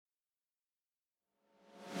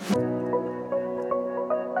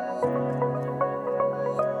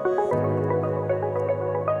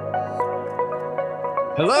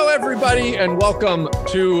Hello, everybody, and welcome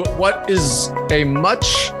to what is a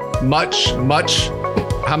much,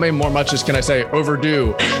 how many more muches can I say,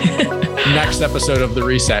 overdue next episode of The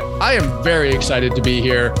Reset. I am very excited to be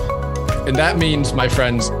here, and that means, my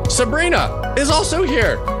friends, Sabrina is also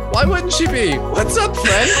here. Why wouldn't she be? What's up,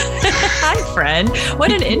 friend? Hi, friend.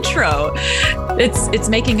 What an intro. It's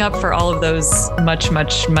making up for all of those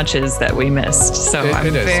muches that we missed. So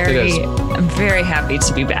I'm very happy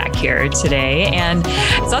to be back here today. And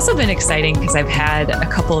it's also been exciting because I've had a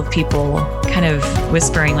couple of people kind of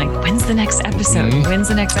whispering like, when's the next episode? When's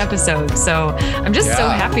the next episode? So I'm just so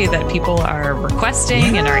happy that people are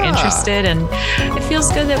requesting and are interested. And it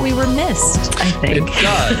feels good that we were missed, I think. It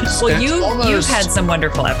does. Well, you've had some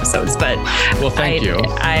wonderful episodes, but thank you.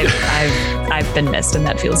 I've been missed, and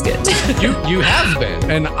that feels good. You have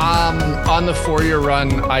been. And on the 4-year run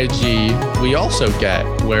IG, we also get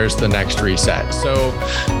where's the next reset. So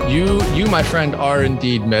you, my friend, are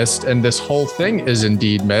indeed missed, and this whole thing is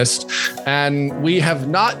indeed missed. And we have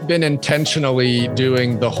not been intentionally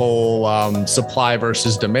doing the whole supply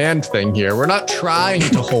versus demand thing here. We're not trying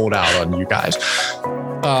to hold out on you guys.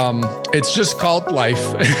 It's just called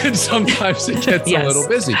life, and sometimes it gets a little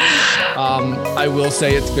busy. I will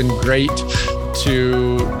say it's been great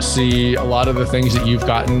to see a lot of the things that you've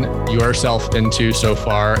gotten yourself into so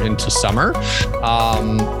far into summer.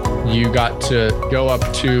 You got to go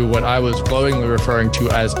up to what I was glowingly referring to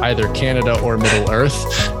as either Canada or Middle Earth,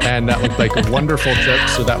 and that looked like a wonderful trip.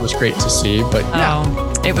 So that was great to see. But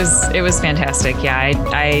it was fantastic. Yeah,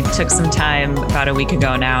 I took some time about a week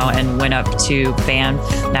ago now and went up to Banff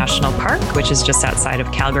National Park, which is just outside of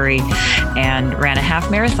Calgary, and ran a half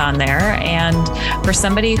marathon there. And for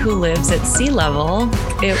somebody who lives at sea level,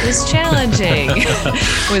 it was challenging.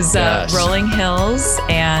 It was rolling hills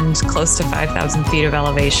and close to 5,000 feet of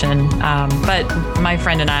elevation. But my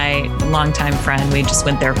friend and I, longtime friend, we just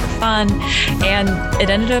went there for fun, and it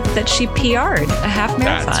ended up that she PR'd a half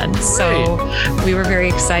marathon. So we were very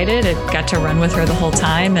excited. I got to run with her the whole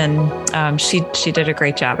time, and she did a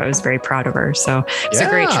great job. I was very proud of her. So it was a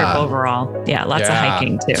great trip overall. Yeah, lots of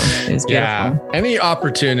hiking too. It was beautiful. Yeah. Any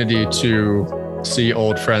opportunity to see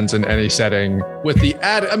old friends in any setting with the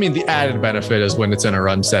added benefit is when it's in a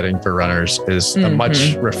run setting for runners is a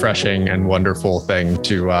much refreshing and wonderful thing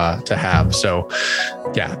to have. So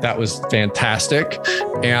yeah, that was fantastic.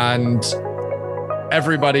 And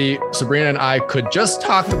everybody, Sabrina and I could just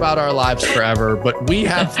talk about our lives forever, but we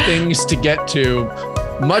have things to get to,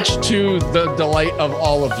 much to the delight of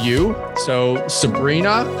all of you. So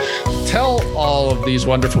Sabrina, tell all of these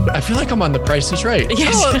wonderful, I feel like I'm on The Price is Right.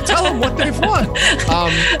 Yes. Tell them what they've won.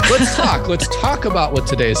 Let's talk about what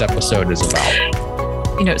today's episode is about.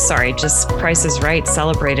 Just Price is Right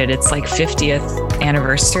celebrated its like 50th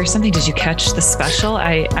anniversary or something. Did you catch the special?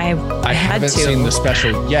 I haven't seen the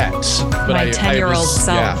special yet. But my 10-year-old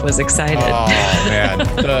self was excited. Oh man,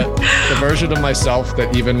 the version of myself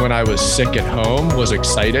that even when I was sick at home was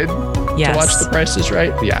excited to watch The Price is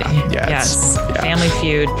Right. Yes. Family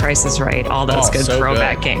Feud, Price is Right, all those good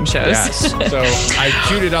throwback game shows. Yes. So I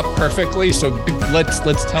queued it up perfectly. So let's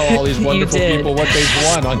tell all these wonderful people what they've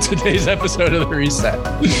won on today's episode of The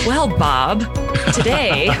Reset. Well, Bob,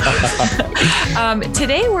 today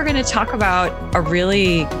we're going to talk about a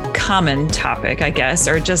really common topic, I guess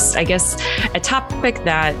a topic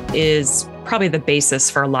that is probably the basis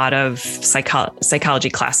for a lot of psychology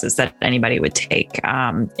classes that anybody would take.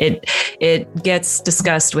 It gets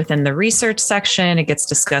discussed within the research section, it gets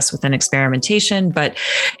discussed within experimentation, but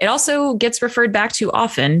it also gets referred back to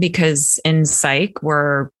often because in psych,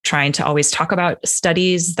 we're trying to always talk about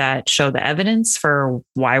studies that show the evidence for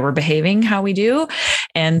why we're behaving how we do.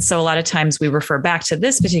 And so a lot of times we refer back to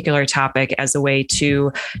this particular topic as a way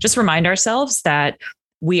to just remind ourselves that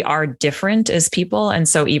we are different as people. And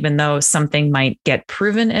so even though something might get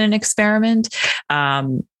proven in an experiment,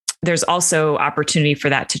 there's also opportunity for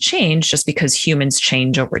that to change just because humans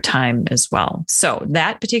change over time as well. So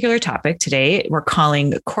that particular topic today, we're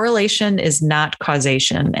calling correlation is not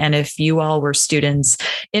causation. And if you all were students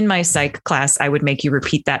in my psych class, I would make you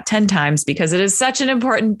repeat that 10 times because it is such an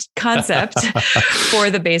important concept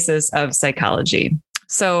for the basis of psychology.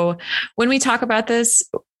 So when we talk about this,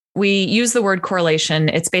 we use the word correlation.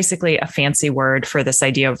 It's basically a fancy word for this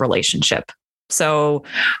idea of relationship. So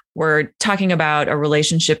we're talking about a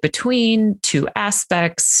relationship between two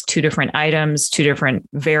aspects, two different items, two different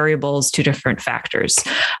variables, two different factors.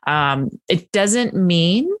 It doesn't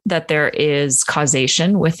mean that there is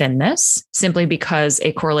causation within this, simply because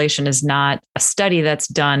a correlation is not a study that's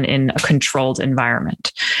done in a controlled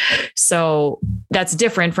environment. So that's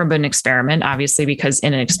different from an experiment, obviously, because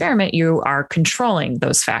in an experiment, you are controlling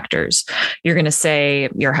those factors. You're going to say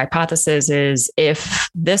your hypothesis is if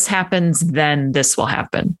this happens, then this will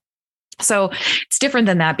happen. So it's different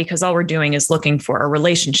than that because all we're doing is looking for a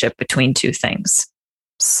relationship between two things.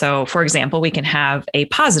 So, for example, we can have a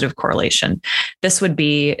positive correlation. This would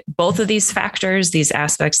be both of these factors, these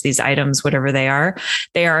aspects, these items, whatever they are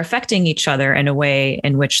affecting each other in a way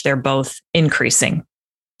in which they're both increasing.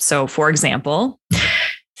 So, for example,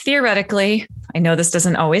 theoretically, I know this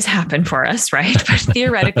doesn't always happen for us, right? But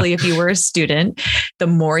theoretically, if you were a student, the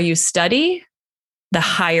more you study, the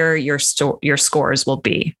higher your scores will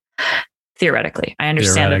be. Theoretically, I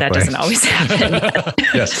understand that doesn't always happen.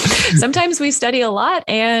 Yes. Sometimes we study a lot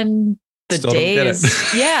and the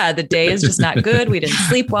day is just not good. We didn't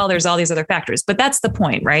sleep well. There's all these other factors, but that's the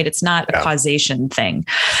point, right? It's not a causation thing.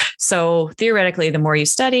 So theoretically, the more you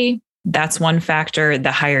study, that's one factor.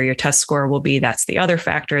 The higher your test score will be, that's the other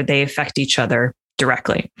factor. They affect each other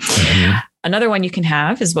directly. Mm-hmm. Another one you can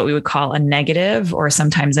have is what we would call a negative or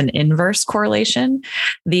sometimes an inverse correlation.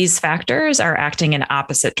 These factors are acting in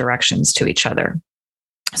opposite directions to each other.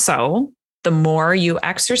 So the more you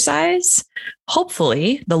exercise,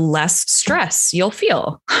 hopefully the less stress you'll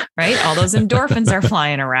feel, right? All those endorphins are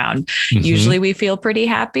flying around. Mm-hmm. Usually we feel pretty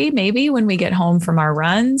happy, maybe when we get home from our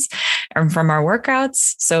runs or from our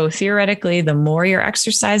workouts. So theoretically, the more you're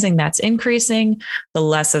exercising, that's increasing, the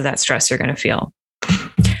less of that stress you're going to feel.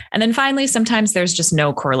 And then finally, sometimes there's just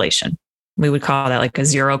no correlation. We would call that like a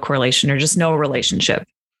zero correlation or just no relationship.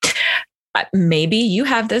 Maybe you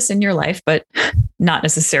have this in your life, but not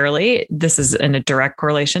necessarily. This is in a direct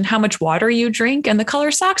correlation. How much water you drink and the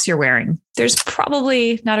color socks you're wearing. There's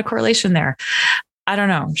probably not a correlation there. I don't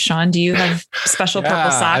know. Sean, do you have special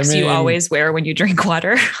purple socks you always wear when you drink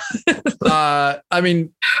water?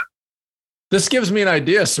 This gives me an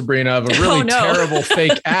idea, Sabrina, of a really terrible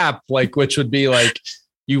fake app, which would be like,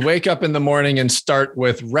 you wake up in the morning and start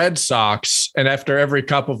with red socks. And after every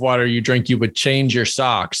cup of water you drink, you would change your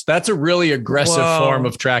socks. That's a really aggressive form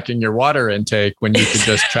of tracking your water intake when you could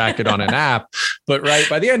just track it on an app. But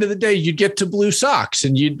by the end of the day, you'd get to blue socks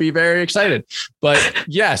and you'd be very excited. But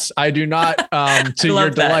yes, I do not, to your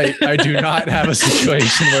delight, I do not have a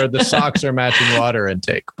situation where the socks are matching water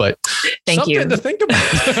intake. But something to think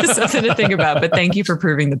about. Something to think about. But thank you for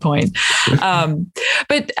proving the point.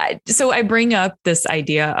 So I bring up this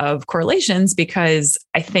idea of correlations because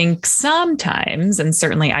I think sometimes, and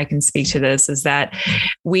certainly I can speak to this, is that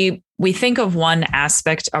we think of one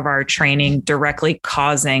aspect of our training directly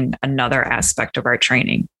causing another aspect of our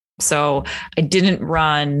training. So I didn't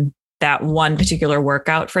run that one particular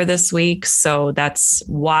workout for this week. So that's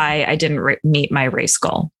why I didn't meet my race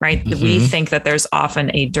goal, right? Mm-hmm. We think that there's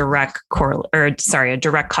often a direct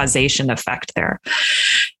causation effect there.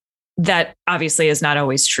 That obviously is not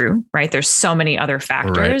always true, right? There's so many other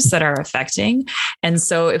factors that are affecting. And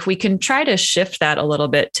so if we can try to shift that a little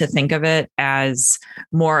bit to think of it as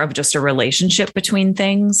more of just a relationship between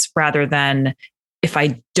things rather than if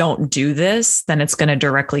I don't do this, then it's going to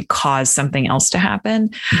directly cause something else to happen.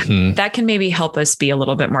 Mm-hmm. That can maybe help us be a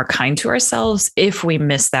little bit more kind to ourselves if we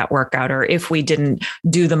miss that workout or if we didn't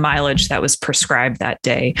do the mileage that was prescribed that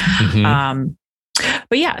day. Mm-hmm.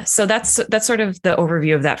 But yeah, so that's sort of the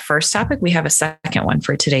overview of that first topic. We have a second one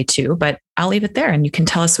for today too, but I'll leave it there and you can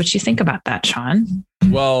tell us what you think about that, Sean.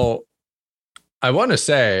 Well, I want to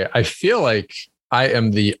say, I feel like I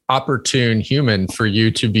am the opportune human for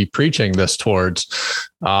you to be preaching this towards.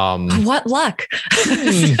 What luck.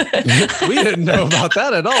 We didn't know about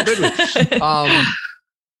that at all, did we?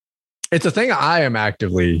 It's a thing I am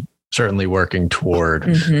actively certainly working toward.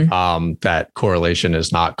 Mm-hmm. That correlation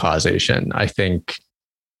is not causation. I think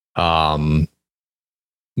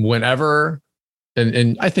whenever,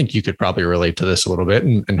 and I think you could probably relate to this a little bit,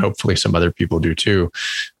 and hopefully some other people do too.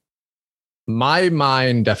 My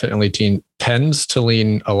mind definitely tends to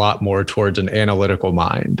lean a lot more towards an analytical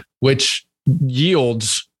mind, which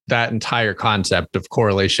yields that entire concept of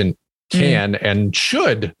correlation can and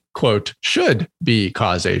should, quote, should be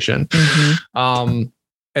causation. Mm-hmm.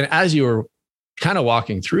 And as you were kind of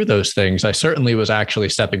walking through those things, I certainly was actually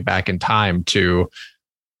stepping back in time to,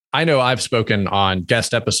 I know I've spoken on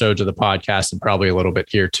guest episodes of the podcast and probably a little bit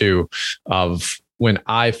here too, of when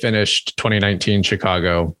I finished 2019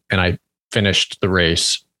 Chicago and I finished the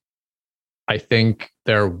race. I think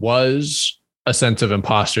there was a sense of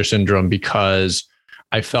imposter syndrome because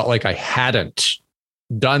I felt like I hadn't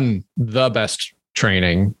done the best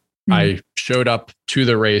training. I showed up to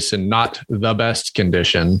the race in not the best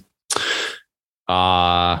condition.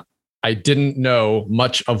 I didn't know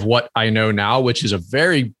much of what I know now, which is a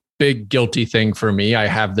very big guilty thing for me. I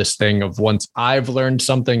have this thing of once I've learned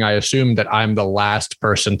something, I assume that I'm the last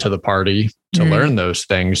person to the party to learn those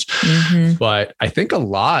things. But I think a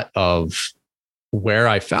lot of where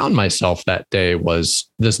I found myself that day was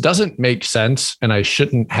this doesn't make sense and I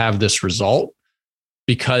shouldn't have this result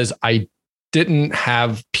because I didn't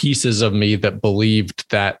have pieces of me that believed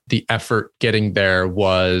that the effort getting there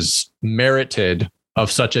was merited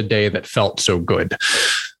of such a day that felt so good.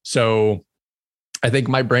 So I think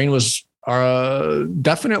my brain was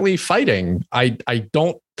definitely fighting. I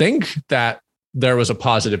don't think that there was a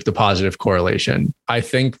positive to positive correlation. I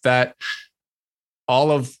think that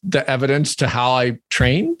all of the evidence to how I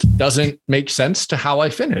trained doesn't make sense to how I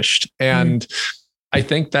finished. And I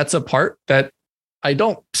think that's a part that I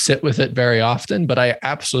don't sit with it very often, but I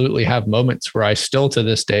absolutely have moments where I still to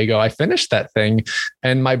this day go, I finished that thing.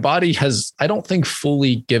 And my body has, I don't think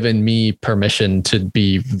fully given me permission to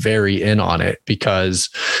be very in on it because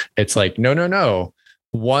it's like, no.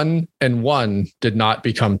 1 and 1 did not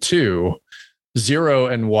become 2. 0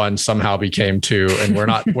 and 1 somehow became 2. And we're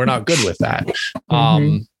not good with that.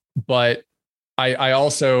 But I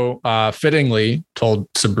also fittingly told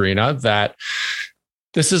Sabrina that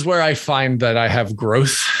this is where I find that I have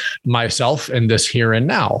growth myself in this here and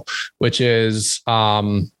now, which is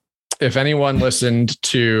if anyone listened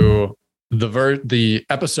to the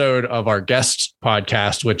episode of our guest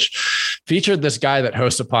podcast, which featured this guy that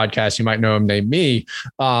hosts a podcast, you might know him, named me.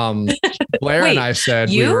 Blair and I said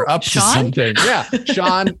we were up to something. Yeah.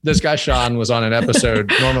 Sean, this guy, Sean, was on an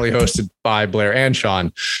episode normally hosted by Blair and Sean.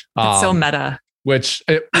 It's so meta.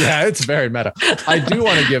 It's very meta. I do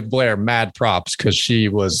want to give Blair mad props because she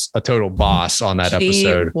was a total boss on that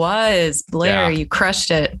episode. She was. Blair, you crushed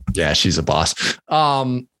it. Yeah, she's a boss.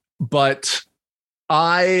 But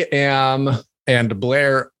I am, and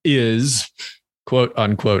Blair is, quote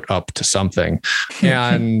unquote, up to something.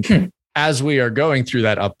 And as we are going through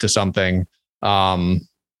that up to something,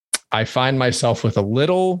 I find myself with a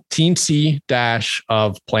little teensy dash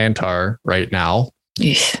of plantar right now.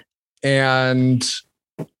 And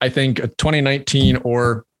I think a 2019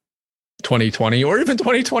 or 2020 or even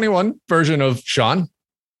 2021 version of Sean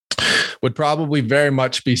would probably very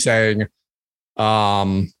much be saying,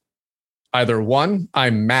 either one,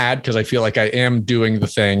 I'm mad because I feel like I am doing the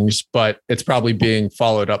things, but it's probably being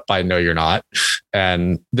followed up by no, you're not.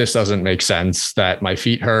 And this doesn't make sense that my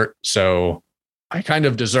feet hurt. So I kind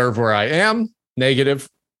of deserve where I am. Negative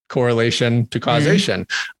correlation to causation.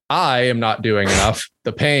 I am not doing enough.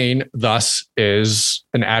 The pain, thus, is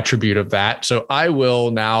an attribute of that. So I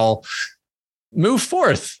will now move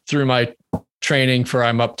forth through my training for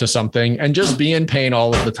I'm up to something and just be in pain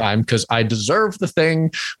all of the time because I deserve the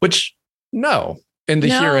thing, which in the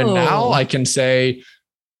here and now, I can say,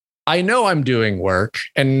 I know I'm doing work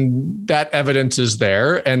and that evidence is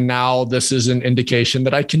there. And now this is an indication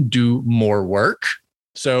that I can do more work.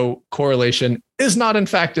 So correlation is not, in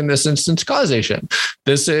fact, in this instance, causation.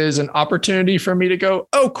 This is an opportunity for me to go,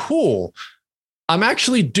 oh, cool. I'm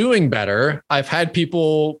actually doing better. I've had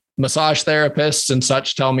people, massage therapists and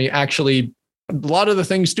such, tell me actually a lot of the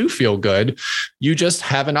things do feel good. You just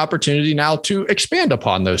have an opportunity now to expand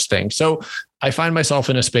upon those things. So I find myself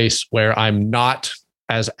in a space where I'm not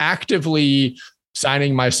as actively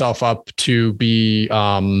signing myself up to be,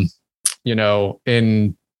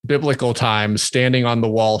 in biblical times, standing on the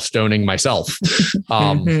wall, stoning myself.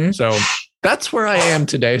 So that's where I am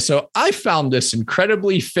today. So I found this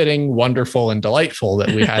incredibly fitting, wonderful, and delightful that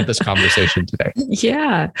we had this conversation today.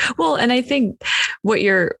 Yeah. Well, and I think what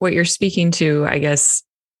you're speaking to, I guess,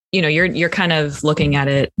 you're kind of looking at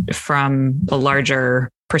it from a larger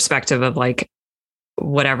perspective of like,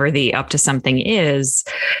 whatever the up to something is,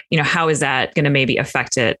 how is that going to maybe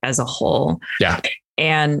affect it as a whole? Yeah.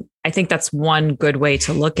 And I think that's one good way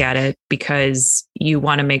to look at it because you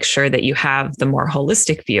want to make sure that you have the more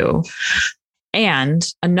holistic view. And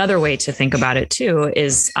another way to think about it too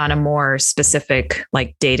is on a more specific,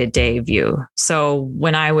 like day-to-day view. So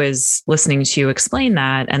when I was listening to you explain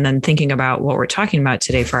that and then thinking about what we're talking about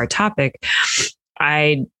today for our topic,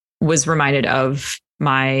 I was reminded of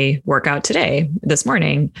my workout this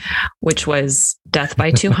morning, which was death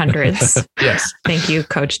by 200s. Yes. Thank you,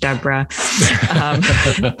 Coach Deborah.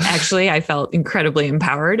 Actually, I felt incredibly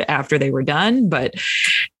empowered after they were done, but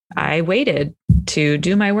I waited to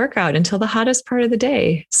do my workout until the hottest part of the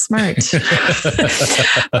day. Smart.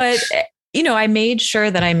 But I made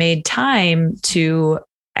sure that I made time to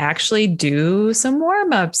actually do some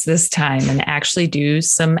warm-ups this time and actually do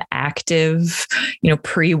some active,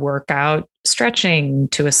 pre-workout stretching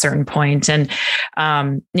to a certain point. And,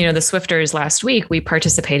 the Swifters last week, we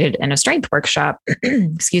participated in a strength workshop,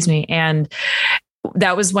 excuse me. And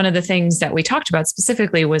that was one of the things that we talked about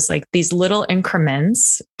specifically was like these little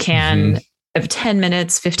increments of 10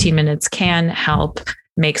 minutes, 15 minutes can help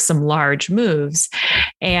make some large moves.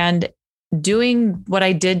 And doing what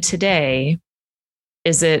I did today,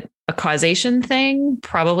 is it a causation thing?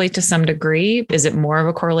 Probably to some degree. Is it more of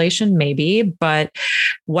a correlation? Maybe. But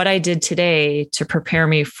what I did today to prepare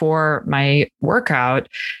me for my workout,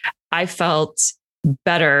 I felt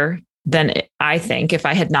better than I think if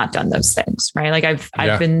I had not done those things, right? Like I've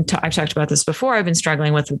talked about this before. I've been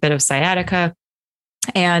struggling with a bit of sciatica,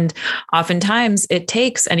 and oftentimes it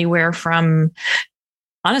takes anywhere from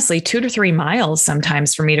honestly 2 to 3 miles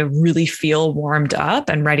sometimes for me to really feel warmed up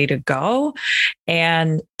and ready to go.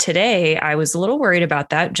 And today I was a little worried about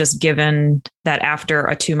that, just given that after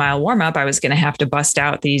a 2-mile warm up, I was going to have to bust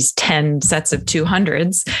out these 10 sets of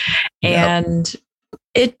 200s. And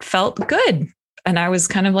it felt good. And I was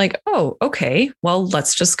kind of like, oh, okay, well,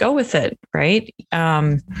 let's just go with it. Right.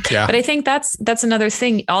 But I think that's another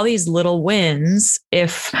thing. All these little wins,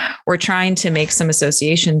 if we're trying to make some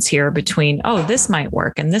associations here between, oh, this might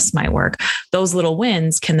work and this might work, those little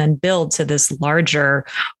wins can then build to this larger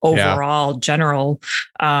overall general,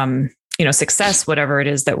 success, whatever it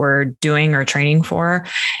is that we're doing or training for.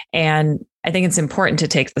 And I think it's important to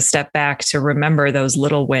take the step back to remember those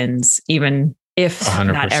little wins, even if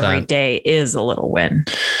 100%. Not every day is a little win.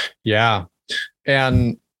 Yeah.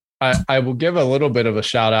 And I will give a little bit of a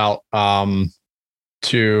shout out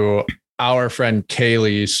to our friend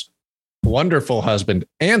Kaylee's wonderful husband,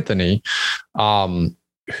 Anthony,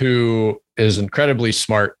 who is incredibly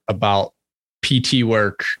smart about PT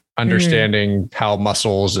work, understanding how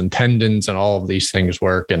muscles and tendons and all of these things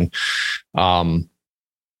work. And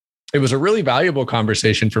it was a really valuable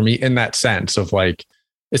conversation for me in that sense of like,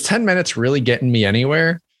 is 10 minutes really getting me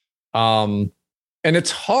anywhere? And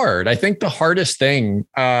it's hard. I think the hardest thing,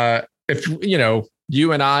 if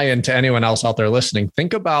you and I, and to anyone else out there listening,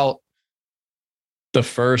 think about the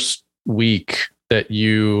first week that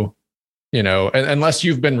unless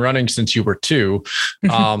you've been running since you were 2,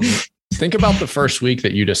 think about the first week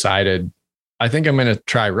that you decided, I think I'm going to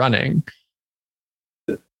try running.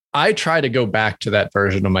 I try to go back to that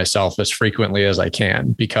version of myself as frequently as I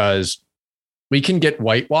can, because we can get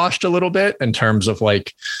whitewashed a little bit in terms of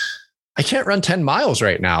like, I can't run 10 miles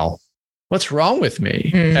right now. What's wrong with me?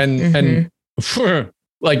 And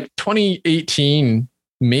like 2018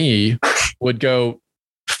 me would go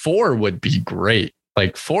 4 would be great.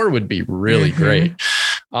 Like 4 would be really great.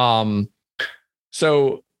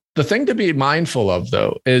 So the thing to be mindful of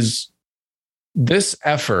though, is this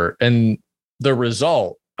effort and the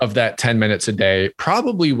result of that 10 minutes a day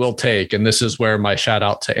probably will take, and this is where my shout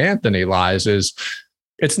out to Anthony lies, is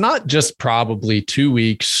it's not just probably 2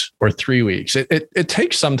 weeks or 3 weeks. It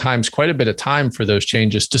takes sometimes quite a bit of time for those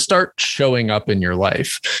changes to start showing up in your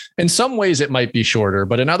life. In some ways it might be shorter,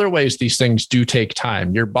 but in other ways, these things do take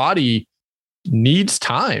time. Your body needs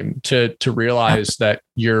time to realize that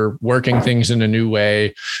you're working things in a new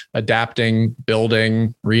way, adapting,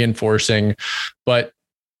 building, reinforcing. But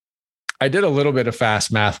I did a little bit of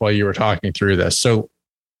fast math while you were talking through this. So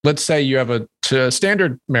let's say you have a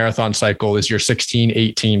standard marathon cycle is your 16,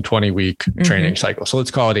 18, 20 week training cycle. So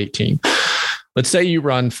let's call it 18. Let's say you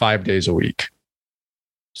run 5 days a week.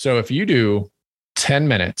 So if you do 10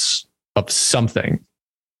 minutes of something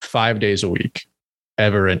 5 days a week,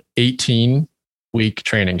 ever an 18-week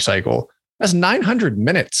training cycle, that's 900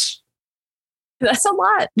 minutes. That's a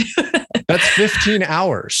lot. That's 15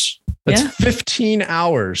 hours. That's 15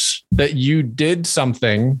 hours that you did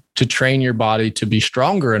something to train your body to be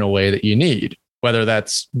stronger in a way that you need, whether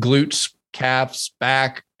that's glutes, calves,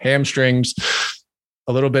 back, hamstrings,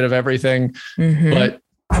 a little bit of everything. But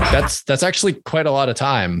that's actually quite a lot of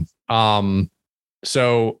time.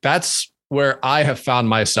 So that's where I have found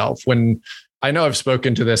myself when I know I've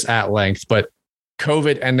spoken to this at length, but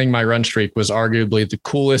COVID ending my run streak was arguably the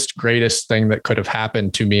coolest, greatest thing that could have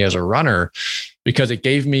happened to me as a runner, because it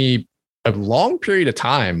gave me a long period of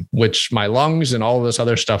time, which my lungs and all of this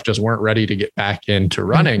other stuff just weren't ready to get back into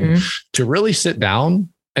running, to really sit down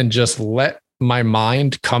and just let my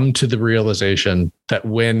mind come to the realization that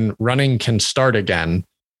when running can start again,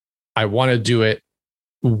 I want to do it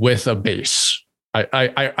with a base.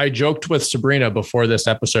 I joked with Sabrina before this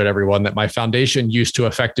episode, everyone, that my foundation used to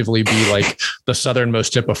effectively be like the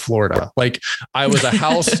southernmost tip of Florida. Like I was a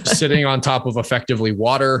house sitting on top of effectively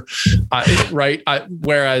water, right?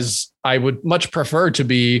 Whereas I would much prefer to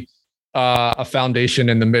be a foundation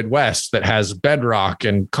in the Midwest that has bedrock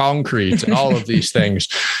and concrete and all of these things.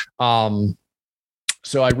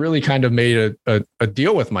 So I really kind of made a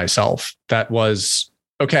deal with myself that was,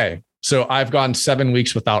 okay, so I've gone 7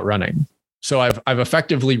 weeks without running. So I've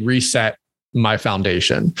effectively reset my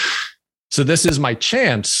foundation. So this is my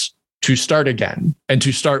chance to start again and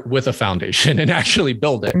to start with a foundation and actually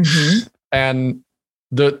build it. Mm-hmm. And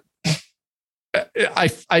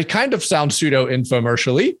I kind of sound pseudo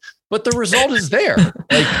infomercially, but the result is there.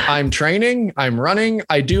 Like I'm training, I'm running.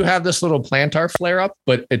 I do have this little plantar flare up,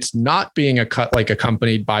 but it's not being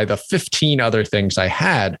accompanied by the 15 other things I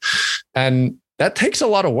had. And that takes a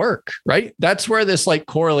lot of work, right? That's where this like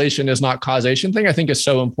correlation is not causation thing, I think is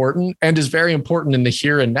so important and is very important in the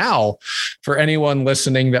here and now for anyone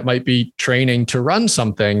listening that might be training to run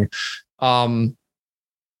something. That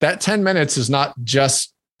 10 minutes is not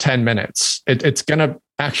just 10 minutes. It's going to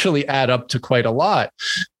actually add up to quite a lot.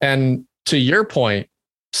 And to your point,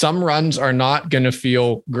 some runs are not going to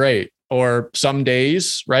feel great, or some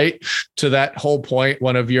days, right? To that whole point,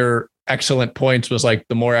 one of your excellent points was like,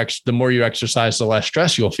 the more you exercise, the less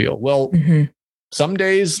stress you'll feel. Well, some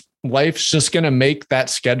days life's just going to make that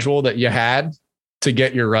schedule that you had to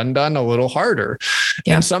get your run done a little harder.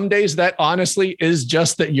 Yeah. And some days that honestly is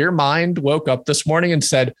just that your mind woke up this morning and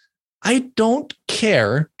said, I don't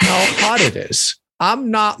care how hot it is.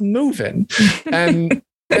 I'm not moving.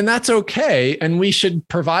 And that's okay. And we should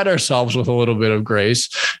provide ourselves with a little bit of grace.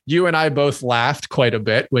 You and I both laughed quite a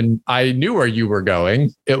bit when I knew where you were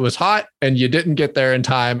going. It was hot and you didn't get there in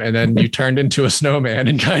time. And then you turned into a snowman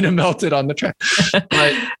and kind of melted on the track.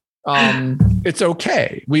 But it's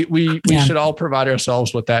okay. We should all provide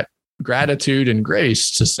ourselves with that gratitude and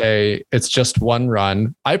grace to say, it's just one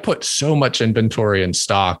run. I put so much inventory and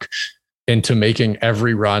stock into making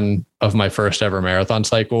every run of my first ever marathon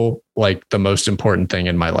cycle like the most important thing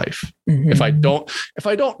in my life. Mm-hmm. If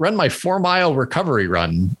I don't run my 4-mile recovery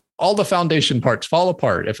run, all the foundation parts fall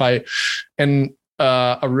apart. A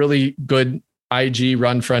really good IG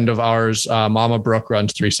run friend of ours, Mama Brooke,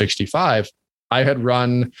 runs 365. I had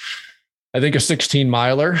run, I think, a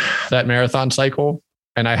 16-miler that marathon cycle,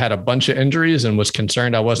 and I had a bunch of injuries and was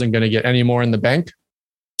concerned I wasn't going to get any more in the bank.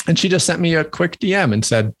 And she just sent me a quick DM and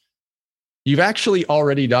said, you've actually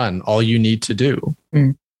already done all you need to do.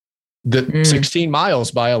 The 16 miles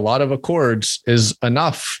by a lot of accords is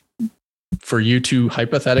enough for you to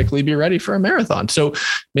hypothetically be ready for a marathon. So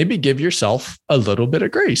maybe give yourself a little bit of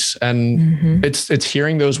grace. And it's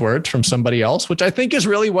hearing those words from somebody else, which I think is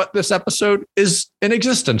really what this episode is in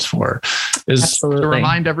existence for, is Absolutely. To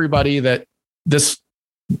remind everybody that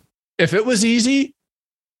if it was easy,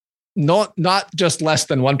 not just less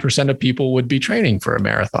than 1% of people would be training for a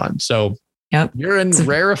marathon. So you're in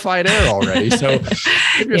rarefied air already. So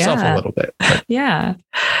give yourself a little bit. Yeah.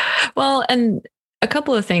 Well, and a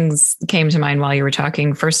couple of things came to mind while you were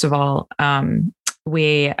talking. First of all, I'm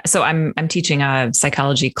teaching a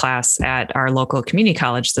psychology class at our local community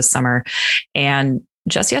college this summer. And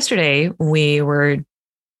just yesterday, we were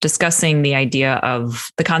discussing the idea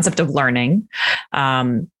of the concept of learning.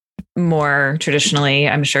 More traditionally,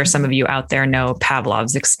 I'm sure some of you out there know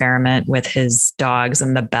Pavlov's experiment with his dogs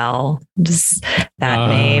and the bell. Does that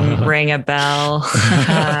name ring a bell?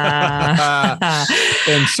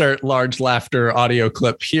 Insert large laughter audio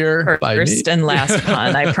clip here. First and last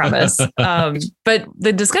pun, I promise. But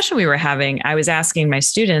the discussion we were having, I was asking my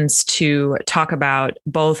students to talk about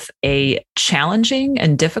both a challenging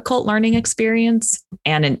and difficult learning experience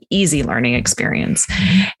and an easy learning experience.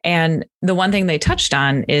 And the one thing they touched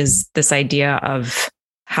on is this idea of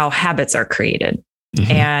how habits are created.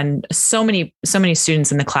 Mm-hmm. And so many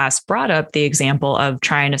students in the class brought up the example of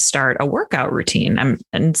trying to start a workout routine.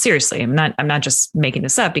 And seriously, I'm not just making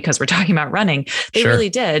this up because we're talking about running. They really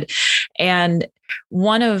did. And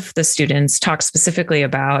one of the students talked specifically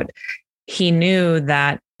about, he knew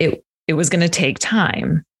that it was going to take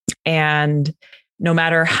time. And no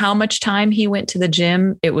matter how much time he went to the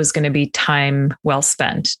gym, it was going to be time well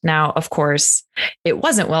spent. Now, of course, it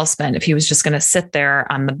wasn't well spent if he was just going to sit there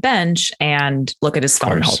on the bench and look at his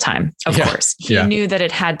phone the whole time. Of course, he knew that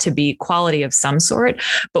it had to be quality of some sort,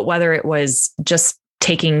 but whether it was just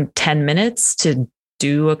taking 10 minutes to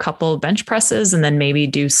do a couple of bench presses and then maybe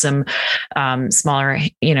do some smaller,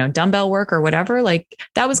 dumbbell work or whatever, like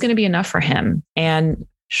that was going to be enough for him. And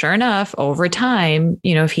sure enough, over time,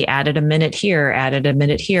 if he added a minute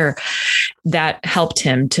here, that helped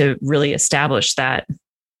him to really establish that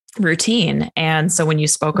routine. And so when you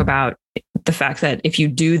spoke about the fact that if you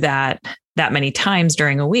do that many times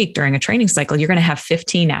during a week, during a training cycle, you're going to have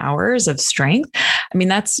 15 hours of strength. I mean,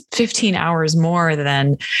 that's 15 hours more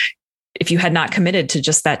than if you had not committed to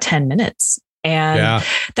just that 10 minutes. And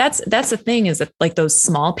that's the thing, is that like those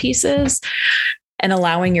small pieces, and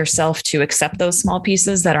allowing yourself to accept those small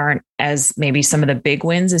pieces that aren't as maybe some of the big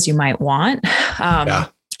wins as you might want.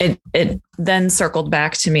 It then circled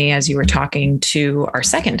back to me as you were talking to our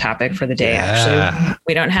second topic for the day. Actually,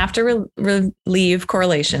 we don't have to leave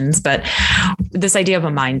correlations, but this idea of a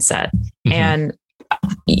mindset. Mm-hmm. And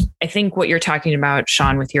I think what you're talking about,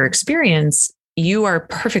 Sean, with your experience, you are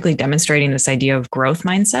perfectly demonstrating this idea of growth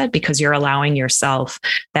mindset, because you're allowing yourself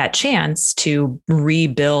that chance to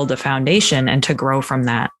rebuild a foundation and to grow from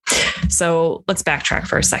that. So let's backtrack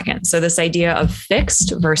for a second. So this idea of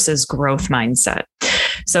fixed versus growth mindset.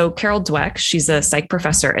 So Carol Dweck, she's a psych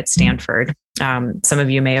professor at Stanford. Some of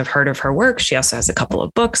you may have heard of her work. She also has a couple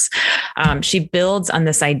of books. She builds on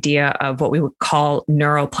this idea of what we would call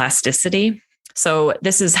neuroplasticity. So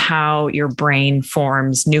this is how your brain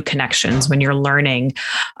forms new connections when you're learning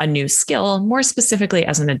a new skill, more specifically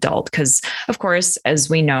as an adult. Because, of course, as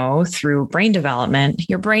we know, through brain development,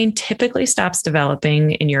 your brain typically stops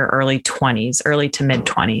developing in your early 20s, early to mid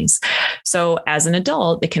 20s. So as an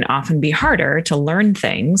adult, it can often be harder to learn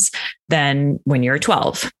things than when you're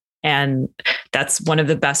 12. And that's one of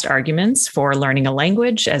the best arguments for learning a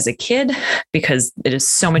language as a kid, because it is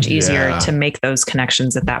so much easier to make those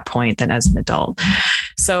connections at that point than as an adult.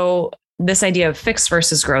 So this idea of fixed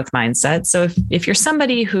versus growth mindset. So if you're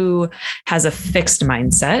somebody who has a fixed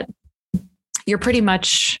mindset, you're pretty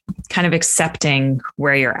much kind of accepting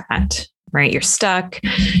where you're at, right? You're stuck.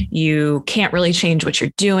 You can't really change what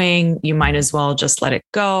you're doing. You might as well just let it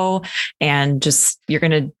go, and you're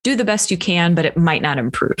going to do the best you can, but it might not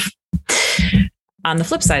improve. On the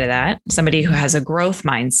flip side of that, somebody who has a growth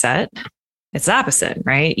mindset, it's opposite,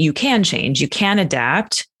 right? You can change, you can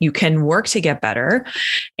adapt, you can work to get better.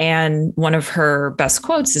 And one of her best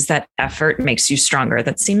quotes is that effort makes you stronger.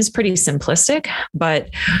 That seems pretty simplistic, but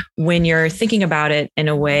when you're thinking about it in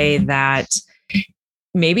a way that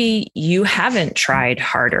maybe you haven't tried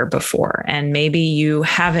harder before, and maybe you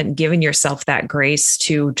haven't given yourself that grace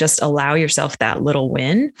to just allow yourself that little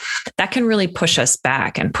win, that can really push us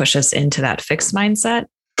back and push us into that fixed mindset.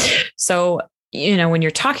 So, when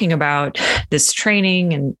you're talking about this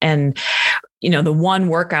training and the one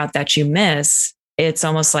workout that you miss, it's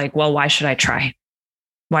almost like, well, why should I try?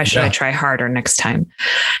 Why should I try harder next time?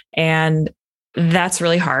 And that's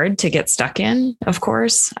really hard to get stuck in, of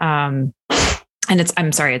course. And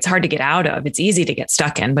it's hard to get out of. It's easy to get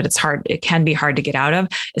stuck in, but it's hard. It can be hard to get out of,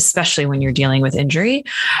 especially when you're dealing with injury.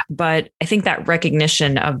 But I think that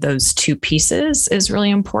recognition of those two pieces is really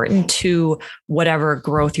important to whatever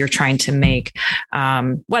growth you're trying to make,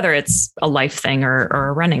 whether it's a life thing or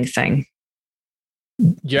a running thing.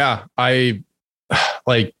 Yeah, I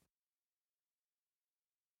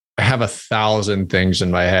have 1,000 things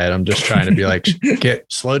in my head. I'm just trying to be like,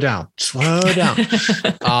 slow down.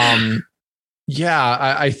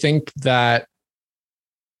 I think that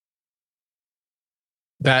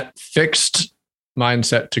fixed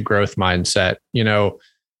mindset to growth mindset,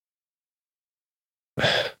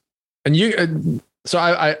 and so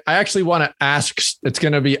I actually want to ask, it's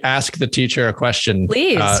going to be ask the teacher a question.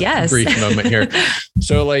 Please. Yes. Brief moment here.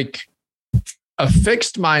 So like a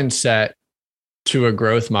fixed mindset to a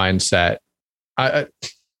growth mindset. The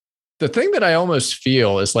thing that I almost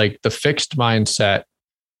feel is like the fixed mindset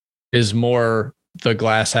is more the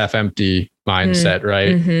glass half empty mindset,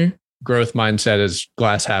 right? Mm-hmm. Growth mindset is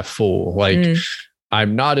glass half full. Like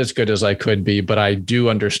I'm not as good as I could be, but I do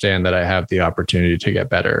understand that I have the opportunity to get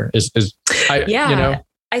better.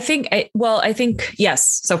 I think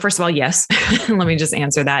yes. So first of all, yes. Let me just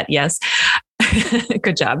answer that. Yes.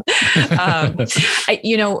 Good job.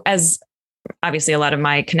 As obviously a lot of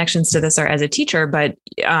my connections to this are as a teacher, but,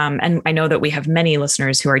 and I know that we have many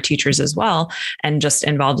listeners who are teachers as well, and just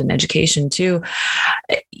involved in education too.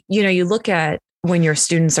 You look at when your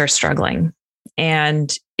students are struggling,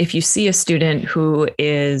 and if you see a student who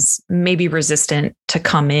is maybe resistant to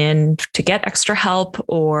come in to get extra help,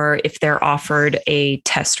 or if they're offered a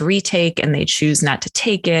test retake and they choose not to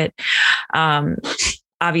take it,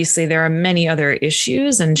 obviously there are many other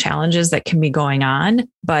issues and challenges that can be going on,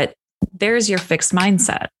 but there's your fixed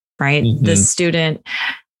mindset, right? Mm-hmm. The student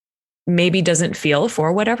maybe doesn't feel,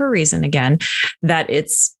 for whatever reason, again, that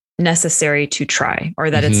it's necessary to try, or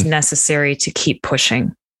that it's necessary to keep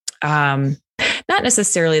pushing. Not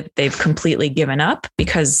necessarily that they've completely given up,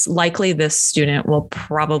 because likely this student will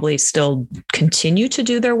probably still continue to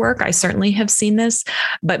do their work. I certainly have seen this,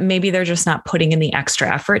 but maybe they're just not putting in the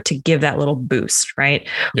extra effort to give that little boost, right?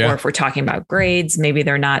 Yeah. Or if we're talking about grades, maybe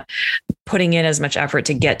they're not putting in as much effort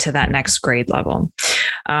to get to that next grade level.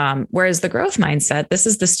 Whereas the growth mindset, this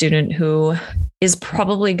is the student who is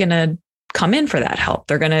probably going to come in for that help.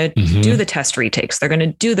 They're going to do the test retakes. They're going to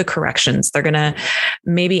do the corrections. They're going to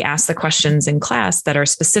maybe ask the questions in class that are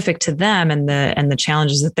specific to them and the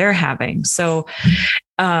challenges that they're having. So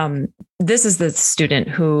this is the student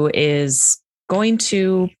who is going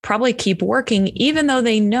to probably keep working, even though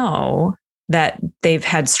they know that they've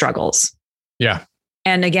had struggles. Yeah.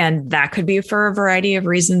 And again, that could be for a variety of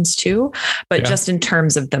reasons too, but just in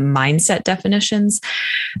terms of the mindset definitions,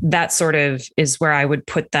 that sort of is where I would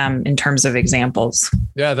put them in terms of examples.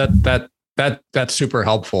 Yeah, that's super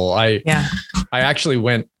helpful. I actually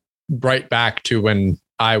went right back to when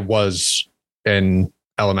I was in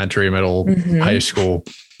elementary, middle, high school.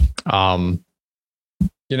 I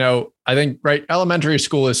think elementary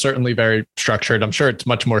school is certainly very structured. I'm sure it's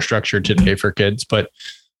much more structured today for kids, but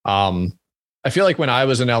I feel like when I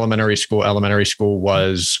was in elementary school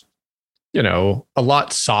was, a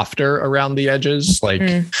lot softer around the edges. Like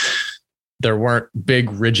there weren't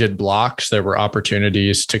big rigid blocks. There were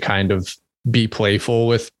opportunities to kind of be playful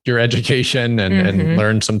with your education and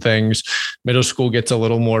learn some things. Middle school gets a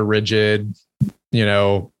little more rigid,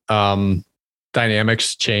 dynamics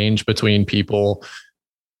change between people.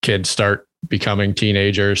 Kids start becoming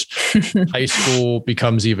teenagers. High school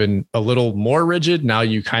becomes even a little more rigid. Now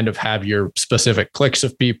you kind of have your specific cliques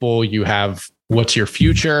of people. You have, what's your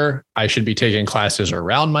future? I should be taking classes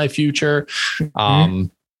around my future.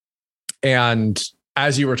 And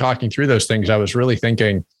as you were talking through those things, I was really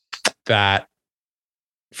thinking that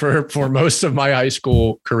for most of my high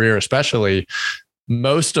school career, especially,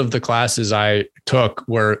 most of the classes I took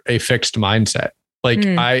were a fixed mindset. Like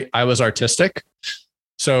I was artistic.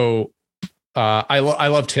 So I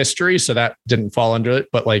loved history, so that didn't fall under it.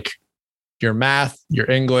 But like your math,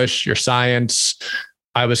 your English, your science,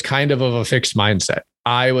 I was kind of a fixed mindset.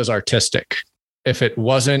 I was artistic. If it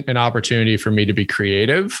wasn't an opportunity for me to be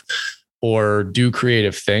creative or do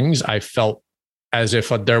creative things, I felt as if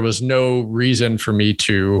there was no reason for me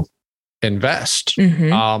to invest,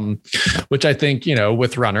 which I think,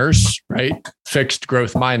 with runners, right? Fixed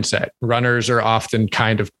growth mindset. Runners are often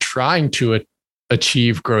kind of trying to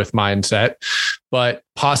achieve growth mindset, but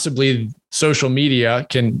possibly social media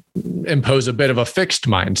can impose a bit of a fixed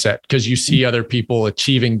mindset because you see other people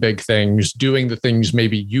achieving big things, doing the things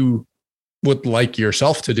maybe you would like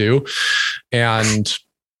yourself to do. And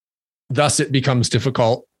thus it becomes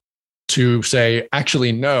difficult to say,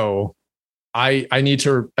 actually, no, I need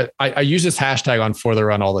to, I use this hashtag on For the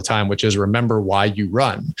Run all the time, which is remember why you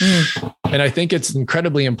run. And I think it's an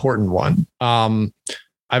incredibly important one.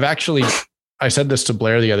 I said this to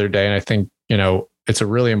Blair the other day, and I think, it's a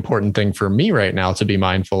really important thing for me right now to be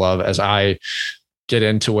mindful of as I get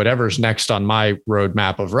into whatever's next on my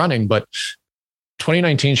roadmap of running. But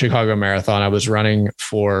 2019 Chicago Marathon, I was running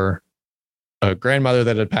for a grandmother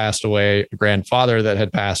that had passed away, a grandfather that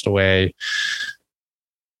had passed away.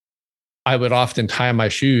 I would often tie my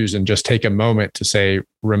shoes and just take a moment to say,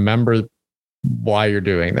 remember why you're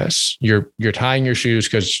doing this. You're tying your shoes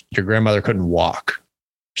because your grandmother couldn't walk.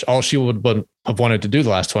 All she would have wanted to do the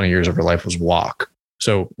last 20 years of her life was walk.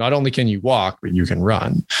 So not only can you walk, but you can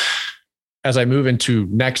run. As I move into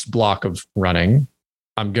next block of running,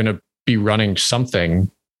 I'm going to be running something,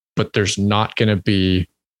 but there's not going to be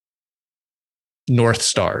North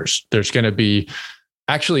Stars. There's going to be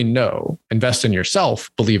invest in yourself,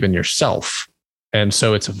 believe in yourself. And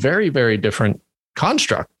so it's a very, very different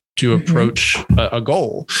construct to approach a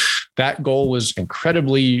goal. That goal was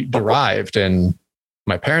incredibly derived, and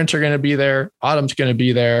my parents are going to be there. Autumn's going to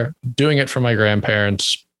be there, doing it for my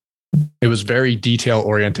grandparents. It was very detail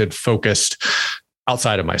oriented, focused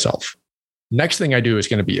outside of myself. Next thing I do is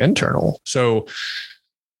going to be internal. So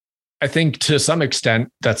I think to some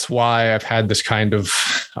extent, that's why I've had this kind of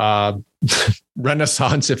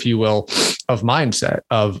renaissance, if you will, of mindset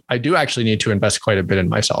of I do actually need to invest quite a bit in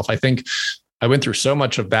myself. I think I went through so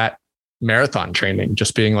much of that marathon training,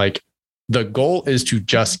 just being like, the goal is to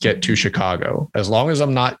just get to Chicago. As long as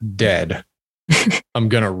I'm not dead, I'm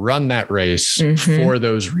going to run that race for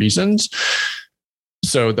those reasons.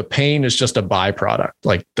 So the pain is just a byproduct.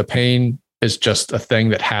 Like the pain is just a thing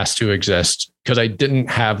that has to exist because I didn't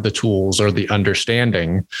have the tools or the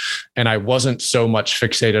understanding. And I wasn't so much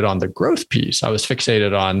fixated on the growth piece. I was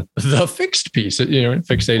fixated on the fixed piece,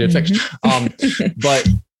 fixed. But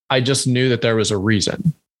I just knew that there was a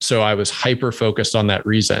reason. So I was hyper focused on that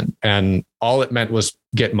reason. And all it meant was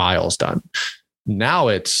get miles done. Now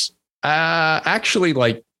it's actually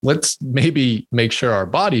like, let's maybe make sure our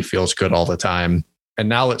body feels good all the time. And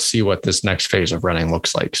now let's see what this next phase of running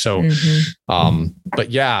looks like. So, but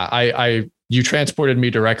yeah, you transported me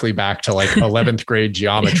directly back to like 11th grade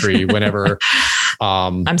geometry whenever,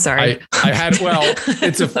 I'm sorry. I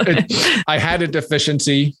had a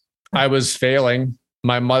deficiency. I was failing.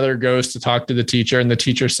 My mother goes to talk to the teacher and the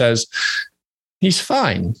teacher says, he's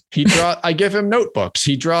fine. I give him notebooks.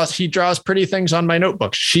 He draws pretty things on my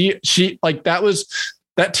notebooks. She like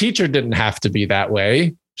that teacher didn't have to be that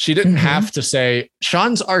way. She didn't have to say,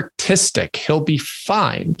 Sean's artistic. He'll be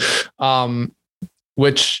fine.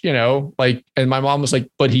 Which, like, and my mom was like,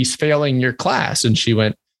 but he's failing your class. And she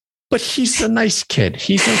went, but he's a nice kid.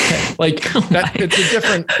 He's okay. Like that.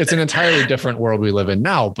 It's an entirely different world we live in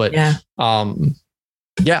now. But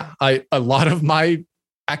a lot of my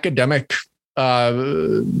academic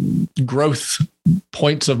growth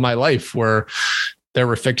points of my life were there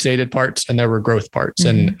were fixated parts and there were growth parts.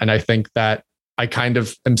 And I think that I kind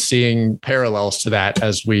of am seeing parallels to that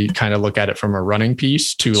as we kind of look at it from a running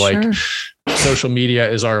piece to like social media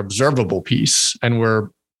is our observable piece. And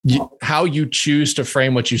how you choose to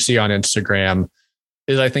frame what you see on Instagram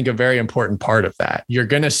is, I think, a very important part of that. You're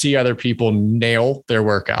going to see other people nail their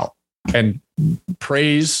workout and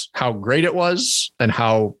praise how great it was and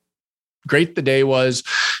how great the day was.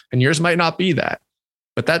 And yours might not be that,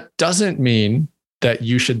 but that doesn't mean that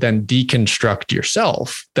you should then deconstruct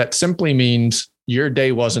yourself. That simply means your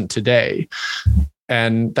day wasn't today.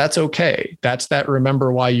 And that's okay. That's that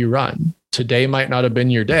remember why you run. Today might not have been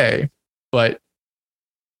your day, but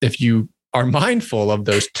if you are mindful of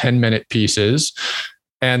those 10-minute pieces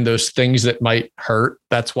and those things that might hurt,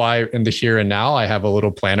 that's why in the here and now, I have a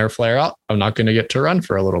little plantar flare out. I'm not going to get to run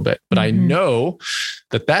for a little bit, but I know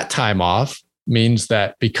that time off means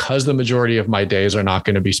that because the majority of my days are not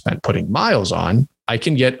going to be spent putting miles on, I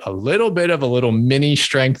can get a little mini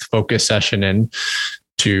strength focus session in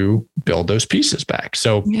to build those pieces back.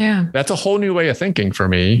 So that's a whole new way of thinking for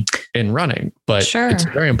me in running, but it's a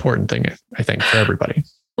very important thing, I think, for everybody.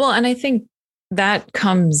 Well, and I think that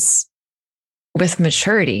comes with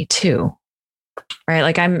maturity too, right?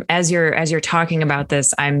 Like as you're talking about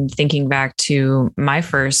this, I'm thinking back to my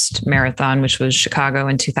first marathon, which was Chicago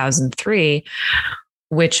in 2003,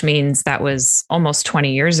 which means that was almost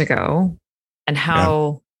 20 years ago. And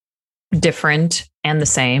how different and the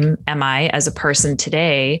same am I as a person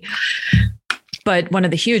today? But one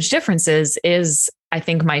of the huge differences is, I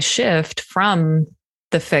think, my shift from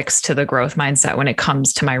the fixed to the growth mindset when it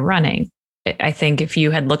comes to my running. I think if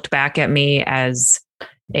you had looked back at me as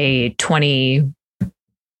oh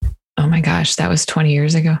my gosh, that was 20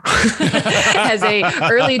 years ago, as a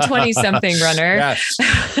early 20 something runner,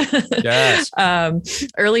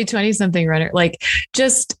 early 20 something runner, like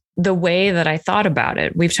just the way that I thought about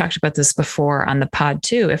it. We've talked about this before on the pod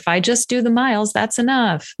too. If I just do the miles, that's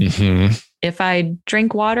enough. If I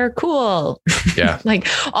drink water, cool. Like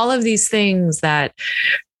all of these things that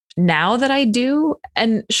now that I do,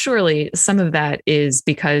 and surely some of that is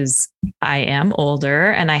because I am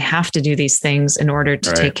older and I have to do these things in order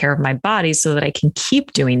to take care of my body so that I can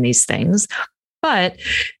keep doing these things. But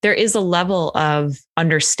there is a level of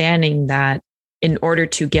understanding that in order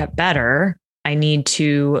to get better, I need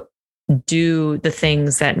to do the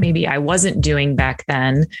things that maybe I wasn't doing back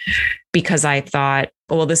then because I thought,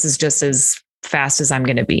 well, this is just as fast as I'm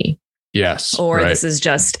going to be. Yes. Or this is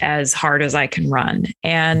just as hard as I can run.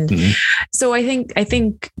 And so I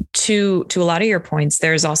think to a lot of your points,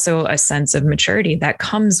 there's also a sense of maturity that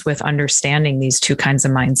comes with understanding these two kinds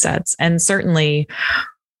of mindsets. And certainly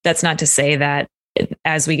that's not to say that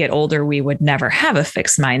as we get older, we would never have a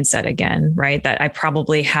fixed mindset again, right? That I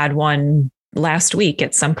probably had one last week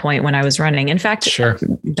at some point when I was running. In fact,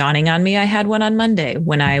 dawning on me, I had one on Monday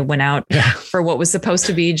when I went out for what was supposed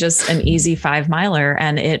to be just an easy 5 miler.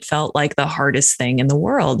 And it felt like the hardest thing in the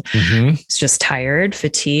world. It's just tired,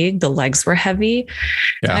 fatigued, the legs were heavy.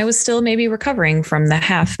 And I was still maybe recovering from the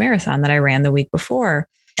half marathon that I ran the week before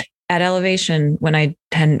at Elevation when I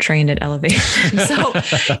hadn't trained at Elevation. So,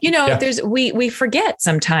 we forget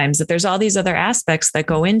sometimes that there's all these other aspects that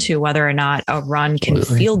go into whether or not a run can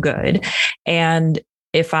feel good. And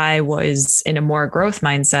if I was in a more growth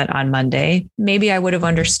mindset on Monday, maybe I would have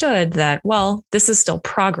understood that, well, this is still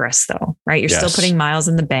progress though, right? You're still putting miles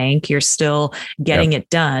in the bank. You're still getting it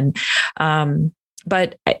done.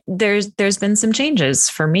 But there's been some changes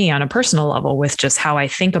for me on a personal level with just how I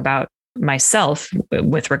think about myself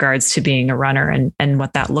with regards to being a runner and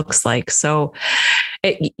what that looks like. So,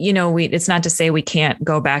 it's not to say we can't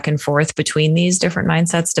go back and forth between these different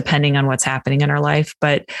mindsets depending on what's happening in our life.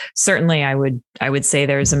 But certainly I would say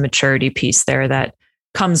there's a maturity piece there that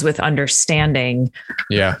comes with understanding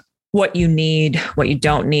what you need, what you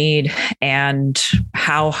don't need, and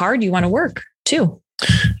how hard you want to work too.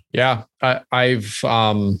 Yeah. I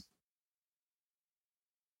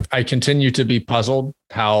continue to be puzzled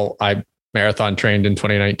how I marathon trained in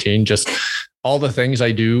 2019, just all the things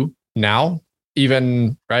I do now,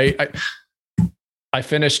 even, right? I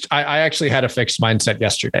finished, I actually had a fixed mindset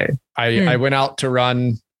yesterday. I went out to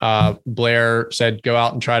run. Blair said, go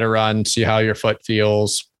out and try to run, see how your foot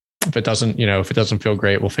feels. If it doesn't feel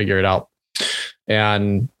great, we'll figure it out.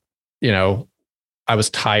 And, I was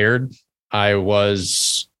tired.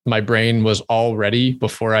 My brain was all ready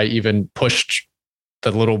before I even pushed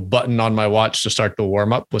the little button on my watch to start the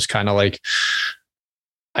warm up, was kind of like,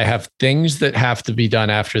 I have things that have to be done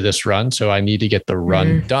after this run. So I need to get the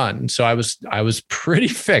run done. So I was pretty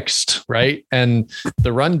fixed. Right. And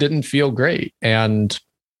the run didn't feel great. And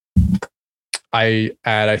I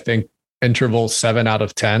think interval 7 out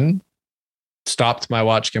of 10, stopped my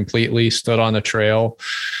watch completely, stood on the trail,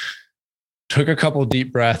 took a couple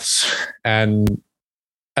deep breaths. And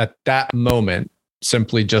at that moment,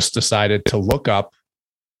 simply just decided to look up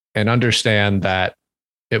and understand that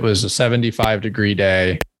it was a 75-degree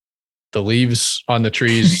day. The leaves on the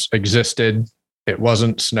trees existed. It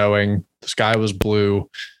wasn't snowing. The sky was blue.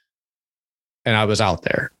 And I was out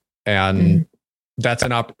there. And that's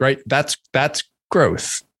right? That's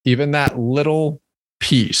growth. Even that little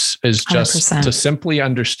piece is just 100%. To simply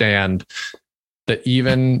understand that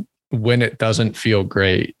even when it doesn't feel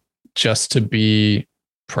great, just to be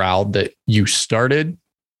proud that you started.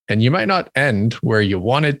 And you might not end where you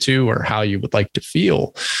wanted to or how you would like to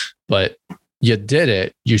feel, but you did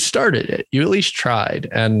it. You started it. You at least tried.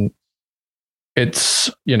 And it's,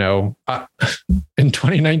 in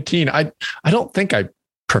 2019, I don't think I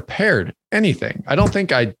prepared anything. I don't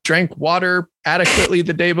think I drank water adequately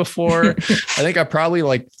the day before. I think I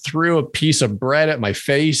probably threw a piece of bread at my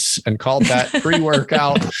face and called that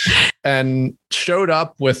pre-workout and showed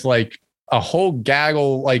up with a whole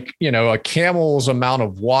gaggle, a camel's amount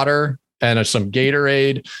of water and some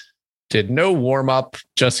Gatorade. Did no warm up,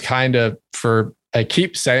 just kind of I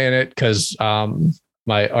keep saying it because a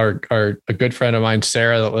good friend of mine,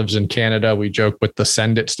 Sarah, that lives in Canada, we joke with the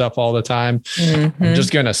send it stuff all the time. Mm-hmm. I'm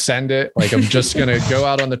just going to send it. I'm just going to go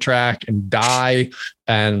out on the track and die.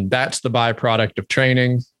 And that's the byproduct of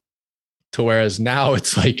training. To whereas now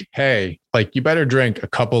it's hey, you better drink a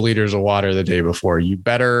couple liters of water the day before. You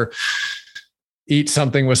better eat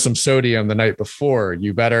something with some sodium the night before.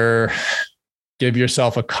 You better give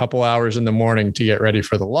yourself a couple hours in the morning to get ready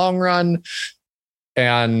for the long run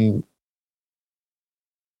and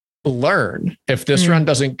learn. If this run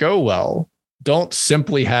doesn't go well, don't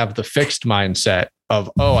simply have the fixed mindset of,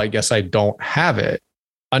 oh, I guess I don't have it.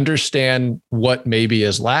 Understand what maybe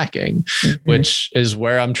is lacking, which is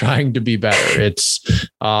where I'm trying to be better. It's,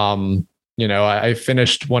 I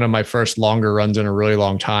finished one of my first longer runs in a really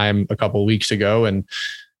long time a couple of weeks ago, and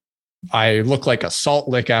I look like a salt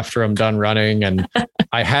lick after I'm done running. And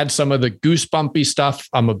I had some of the goosebumpy stuff.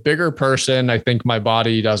 I'm a bigger person. I think my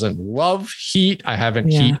body doesn't love heat. I haven't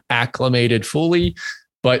heat acclimated fully,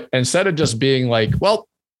 but instead of just being well,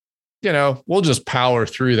 we'll just power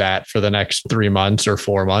through that for the next 3 months or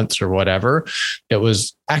 4 months or whatever. It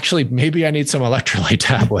was actually, maybe I need some electrolyte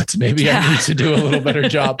tablets. Maybe I need to do a little better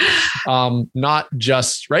job. Not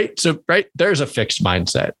just, right. So, there's a fixed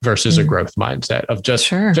mindset versus a growth mindset of just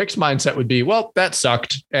fixed mindset would be, well, that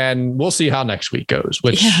sucked and we'll see how next week goes,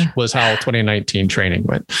 which was how 2019 training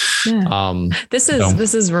went. Yeah. This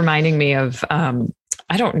is reminding me of,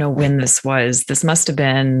 I don't know when this was. This must've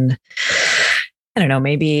been, I don't know,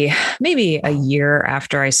 maybe a year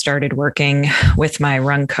after I started working with my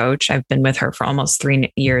run coach. I've been with her for almost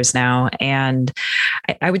 3 years now. And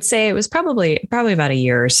I would say it was probably about a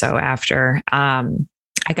year or so after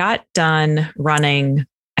I got done running.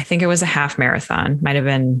 I think it was a half marathon, might have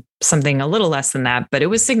been something a little less than that, but it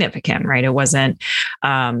was significant, right? It wasn't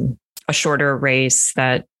a shorter race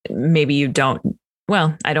that maybe you don't,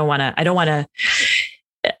 well, I don't want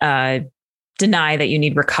to deny that you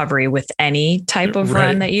need recovery with any type of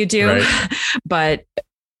run that you do, but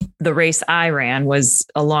the race I ran was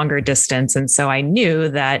a longer distance. And so I knew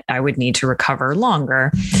that I would need to recover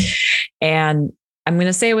longer. And I'm going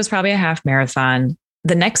to say it was probably a half marathon.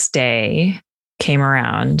 The next day, came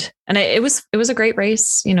around, and it was a great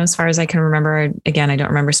race, as far as I can remember. Again, I don't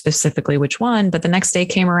remember specifically which one, but the next day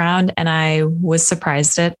came around and I was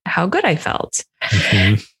surprised at how good I felt.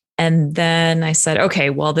 Mm-hmm. And then I said, okay,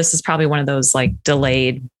 well, this is probably one of those like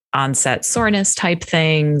delayed onset soreness type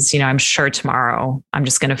things. I'm sure tomorrow I'm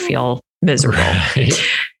just going to feel miserable. Right.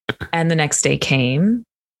 And the next day came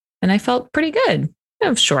and I felt pretty good.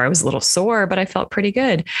 I'm sure I was a little sore, but I felt pretty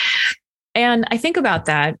good. And I think about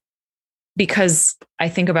that because I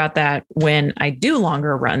think about that when I do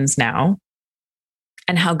longer runs now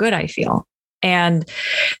and how good I feel. And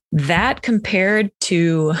that compared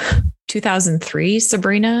to 2003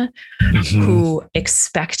 Sabrina, mm-hmm. who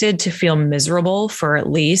expected to feel miserable for at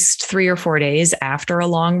least 3 or 4 days after a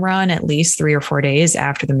long run, at least 3 or 4 days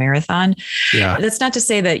after the marathon. Yeah. That's not to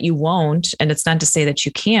say that you won't, and it's not to say that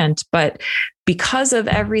you can't, but because of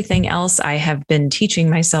everything else I have been teaching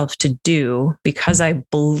myself to do, because I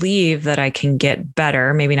believe that I can get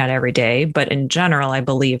better, maybe not every day, but in general, I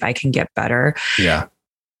believe I can get better. Yeah.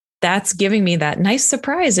 That's giving me that nice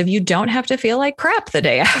surprise of you don't have to feel like crap the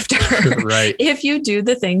day after. Right. If you do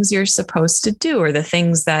the things you're supposed to do or the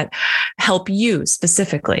things that help you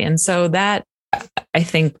specifically. And so that, I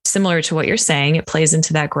think, similar to what you're saying, it plays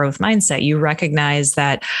into that growth mindset. You recognize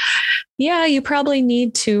that, yeah, you probably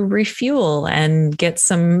need to refuel and get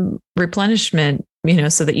some replenishment,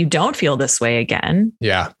 so that you don't feel this way again.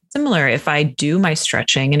 Yeah. Similar, if I do my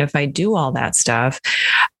stretching and if I do all that stuff,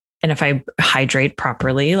 and if I hydrate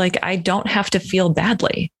properly, like I don't have to feel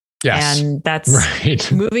badly. Yes. And that's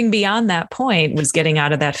right. Moving beyond that point was getting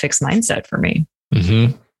out of that fixed mindset for me.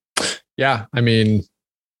 Mm-hmm. Yeah. I mean,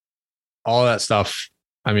 all that stuff.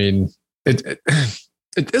 I mean, it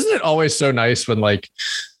isn't it always so nice when like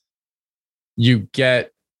you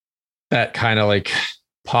get that kind of like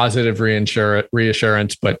positive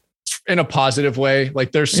reassurance, but in a positive way.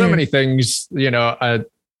 Like there's so many things, the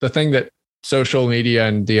thing that social media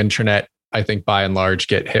and the internet, I think by and large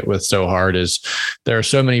get hit with so hard is there are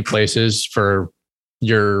so many places for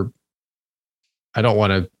I don't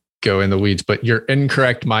want to go in the weeds, but your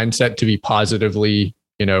incorrect mindset to be positively,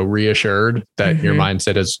 reassured that mm-hmm. your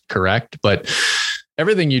mindset is correct. But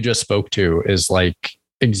everything you just spoke to is like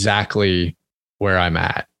exactly where I'm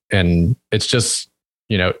at. And it's just,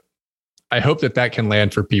 I hope that can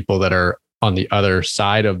land for people that are on the other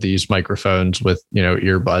side of these microphones with,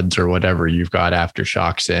 earbuds or whatever you've got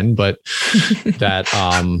aftershocks in, but that,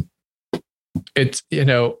 it's,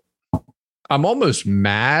 I'm almost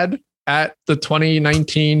mad at the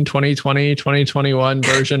 2019, 2020, 2021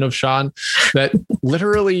 version of Sean that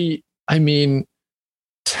literally, 10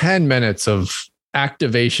 minutes of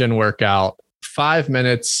activation workout, 5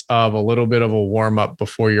 minutes of a little bit of a warm up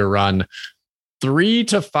before your run, 3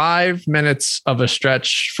 to 5 minutes of a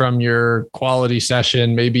stretch from your quality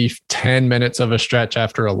session, maybe 10 minutes of a stretch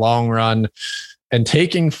after a long run, and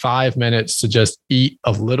taking 5 minutes to just eat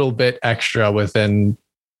a little bit extra within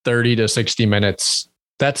 30 to 60 minutes.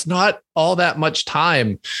 That's not all that much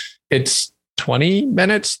time. It's 20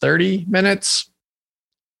 minutes, 30 minutes.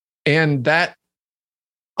 And that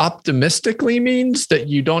optimistically means that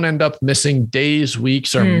you don't end up missing days,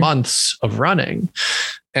 weeks, or months of running.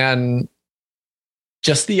 And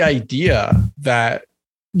just the idea that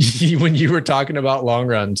when you were talking about long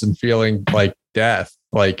runs and feeling like death,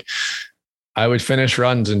 like I would finish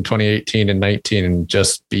runs in 2018 and 19 and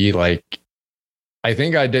just be like, I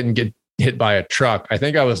think I didn't get hit by a truck. I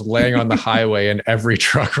think I was laying on the highway and every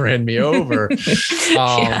truck ran me over.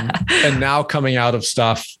 And now coming out of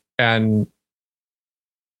stuff and,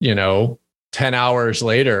 10 hours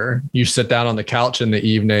later, you sit down on the couch in the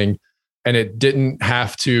evening and it didn't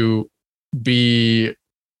have to be,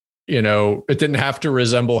 it didn't have to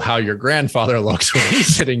resemble how your grandfather looks when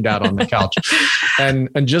he's sitting down on the couch, and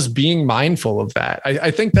just being mindful of that. I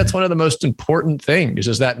think that's one of the most important things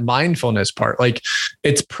is that mindfulness part. Like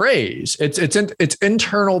it's praise. It's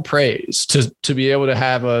internal praise to be able to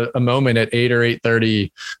have a moment at 8 or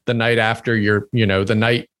 8:30 the night after your, the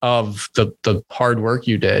night of the hard work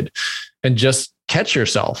you did, and just catch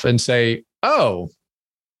yourself and say, oh,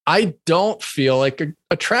 I don't feel like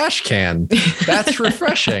a trash can. That's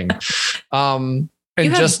refreshing. And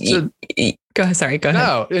go ahead.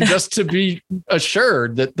 No, and just to be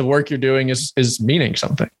assured that the work you're doing is meaning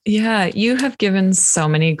something. Yeah, you have given so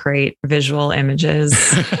many great visual images.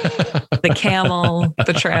 The camel,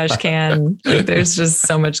 the trash can. There's just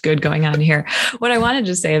so much good going on here. What I wanted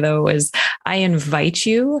to say though was I invite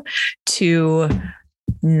you to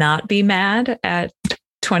not be mad at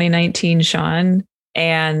 2019 Sean.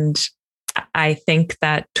 And I think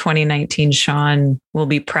that 2019 Sean will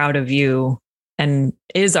be proud of you and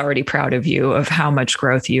is already proud of you of how much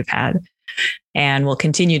growth you've had. and will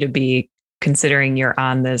continue to be, considering you're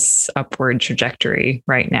on this upward trajectory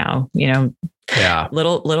right now. Yeah.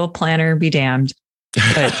 Little planner be damned.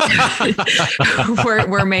 But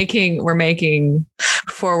we're making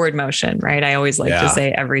forward motion, right? I always like to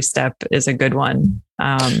say every step is a good one.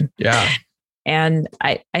 And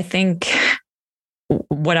I think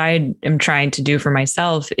what I am trying to do for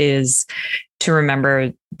myself is to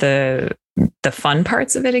remember the fun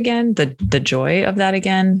parts of it again, the joy of that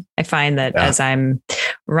again. I find that as I'm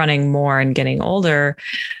running more and getting older,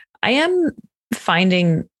 I am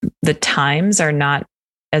finding the times are not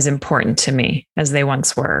as important to me as they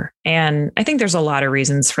once were. And I think there's a lot of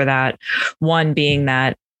reasons for that. One being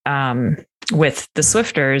that with the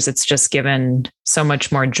Swifters, it's just given so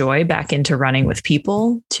much more joy back into running with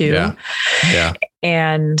people too. Yeah.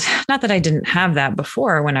 And not that I didn't have that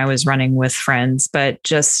before when I was running with friends, but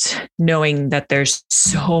just knowing that there's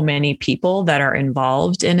so many people that are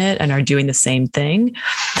involved in it and are doing the same thing.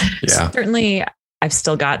 Yeah. Certainly, I've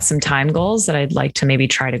still got some time goals that I'd like to maybe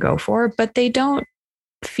try to go for, but they don't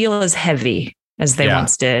feel as heavy as they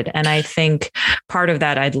once did. And I think part of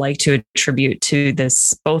that I'd like to attribute to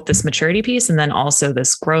both this maturity piece and then also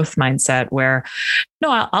this growth mindset where,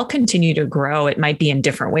 no, I'll continue to grow. It might be in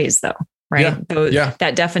different ways though, right?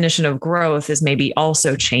 That definition of growth is maybe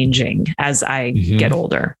also changing as I get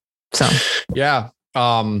older. So,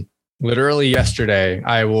 literally yesterday,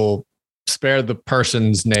 I will spare the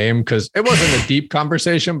person's name because it wasn't a deep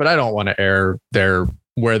conversation, but I don't want to air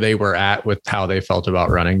where they were at with how they felt about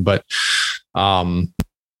running. But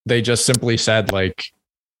they just simply said like,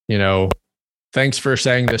 thanks for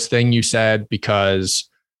saying this thing you said, because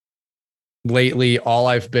lately all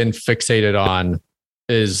I've been fixated on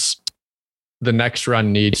is the next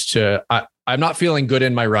run needs to, I'm not feeling good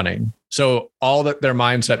in my running. So all that their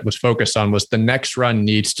mindset was focused on was the next run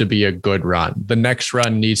needs to be a good run. The next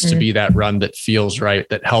run needs to be that run that feels right,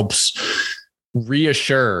 that helps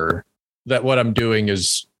reassure that what I'm doing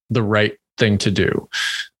is the right thing to do.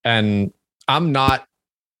 And I'm not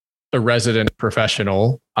a resident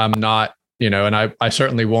professional. I'm not, and I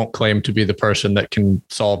certainly won't claim to be the person that can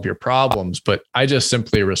solve your problems, but I just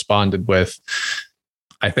simply responded with,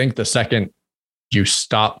 I think the second you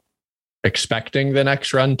stop expecting the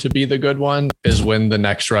next run to be the good one is when the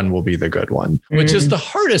next run will be the good one, which is the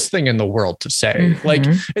hardest thing in the world to say. Like,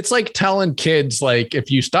 it's like telling kids, like,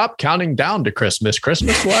 if you stop counting down to Christmas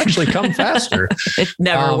will actually come faster. It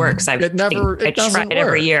never works. I try it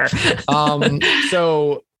every year.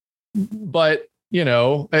 But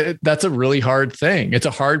that's a really hard thing. It's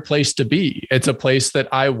a hard place to be. It's a place that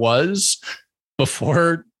I was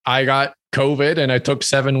before I got COVID and I took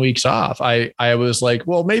 7 weeks off. I was like,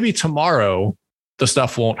 well, maybe tomorrow the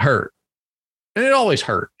stuff won't hurt. And it always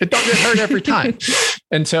hurt. It hurt every time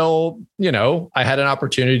until, I had an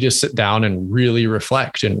opportunity to sit down and really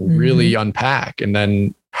reflect and really unpack and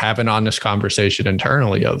then have an honest conversation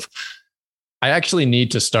internally of, I actually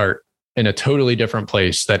need to start in a totally different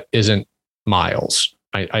place that isn't miles.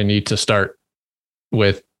 I need to start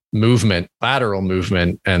with movement, lateral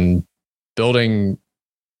movement, and building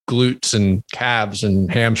glutes and calves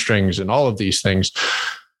and hamstrings and all of these things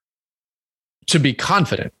to be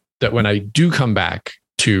confident that when I do come back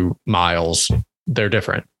to miles, they're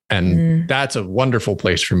different. And that's a wonderful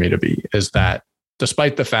place for me to be, is that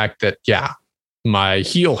despite the fact that, my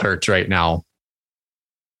heel hurts right now,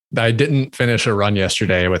 I didn't finish a run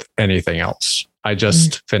yesterday with anything else. I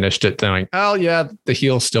just finished it going, oh yeah, the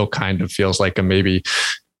heel still kind of feels like a maybe.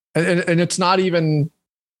 And it's not even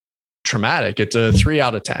traumatic. It's a 3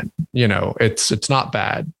 out of 10. It's not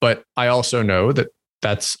bad, but I also know that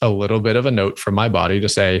that's a little bit of a note from my body to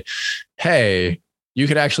say, hey, you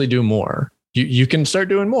could actually do more. You can start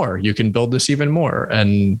doing more. You can build this even more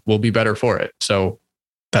and we'll be better for it. So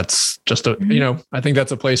that's just I think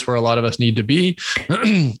that's a place where a lot of us need to be,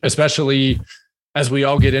 especially as we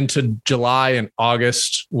all get into July and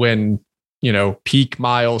August when, peak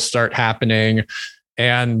miles start happening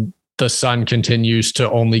and the sun continues to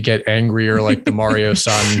only get angrier like the Mario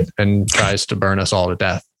sun and tries to burn us all to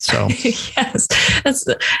death. So yes,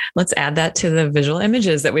 let's add that to the visual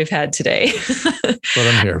images that we've had today. That's what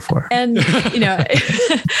I'm here for. And,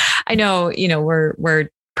 I know, we're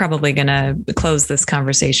probably going to close this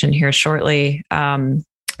conversation here shortly.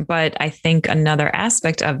 But I think another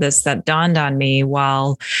aspect of this that dawned on me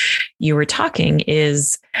while you were talking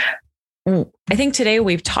is, I think today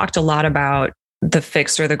we've talked a lot about the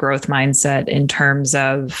fixed or the growth mindset in terms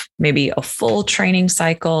of maybe a full training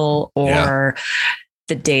cycle or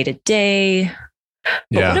the day to day.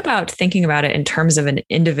 But what about thinking about it in terms of an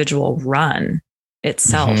individual run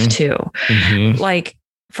itself too? Like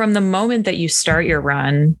from the moment that you start your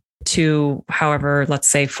run to however, let's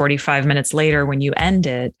say 45 minutes later when you end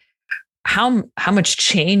it, how much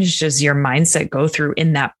change does your mindset go through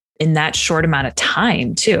in that short amount of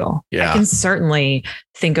time too? Yeah. I can certainly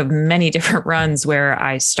think of many different runs where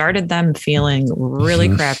I started them feeling really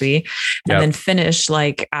crappy and then finished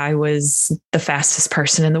like I was the fastest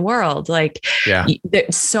person in the world. Like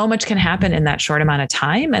so much can happen in that short amount of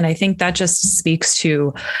time. And I think that just speaks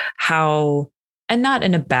to how, and not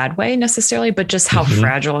in a bad way necessarily, but just how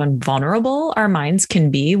fragile and vulnerable our minds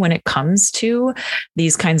can be when it comes to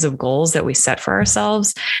these kinds of goals that we set for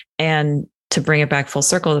ourselves. And to bring it back full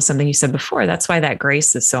circle to something you said before, that's why that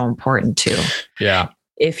grace is so important too. Yeah.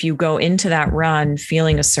 If you go into that run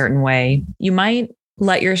feeling a certain way, you might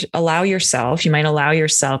allow yourself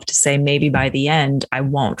to say, maybe by the end, I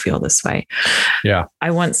won't feel this way. Yeah.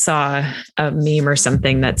 I once saw a meme or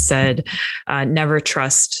something that said, never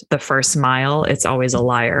trust the first mile. It's always a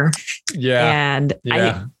liar. Yeah. And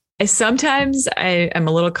I sometimes am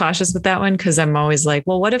a little cautious with that one because I'm always like,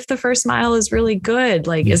 well, what if the first mile is really good?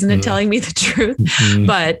 Like, isn't it telling me the truth?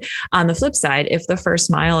 But on the flip side, if the first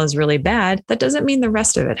mile is really bad, that doesn't mean the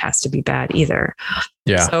rest of it has to be bad either.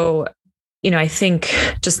 Yeah. So, I think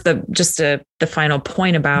just the final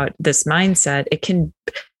point about this mindset, it can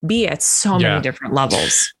be at so many different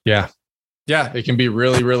levels. Yeah. Yeah. It can be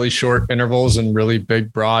really, really short intervals and really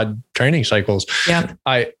big, broad training cycles. Yeah.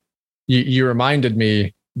 You reminded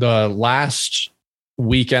me the last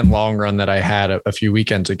weekend long run that I had a few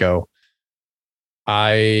weekends ago.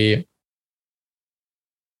 I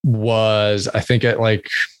think at like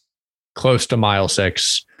close to mile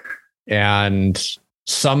 6, and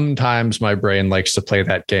sometimes my brain likes to play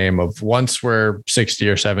that game of once we're 60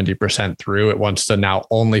 or 70% through, it wants to now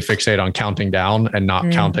only fixate on counting down and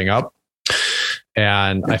not counting up.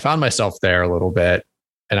 And I found myself there a little bit,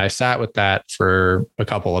 and I sat with that for a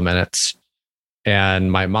couple of minutes,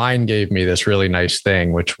 and my mind gave me this really nice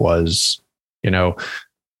thing, which was,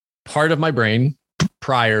 part of my brain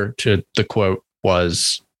prior to the quote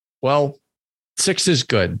was, well, 6 is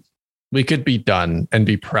good. We could be done and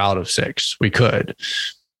be proud of 6. We could.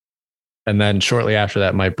 And then shortly after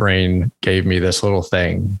that, my brain gave me this little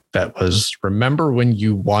thing that was, remember when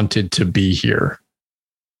you wanted to be here?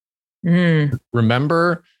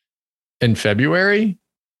 Remember in February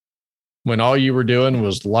when all you were doing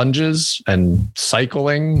was lunges and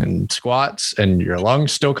cycling and squats and your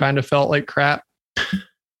lungs still kind of felt like crap?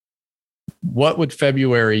 What would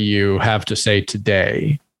February you have to say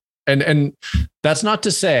today? And that's not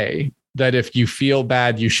to say that if you feel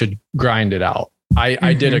bad, you should grind it out.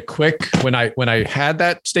 I did a quick, when I had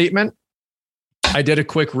that statement, I did a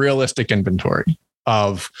quick realistic inventory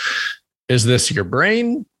of, is this your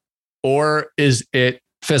brain or is it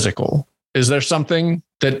physical? Is there something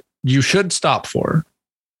that you should stop for?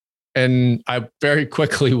 And I very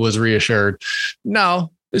quickly was reassured,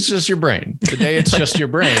 no, it's just your brain. Today, it's just your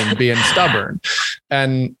brain being stubborn.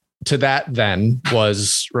 And to that then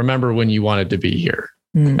was, remember when you wanted to be here.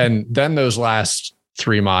 And then those last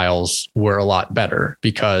 3 miles were a lot better,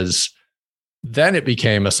 because then it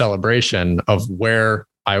became a celebration of where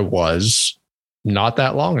I was not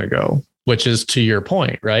that long ago, which is to your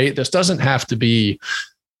point, right? This doesn't have to be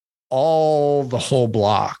all the whole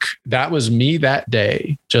block. That was me that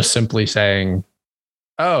day, just simply saying,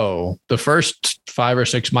 oh, the first 5 or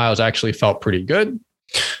 6 miles actually felt pretty good.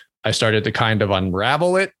 I started to kind of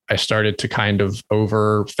unravel it. I started to kind of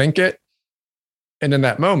overthink it. And in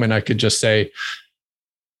that moment, I could just say,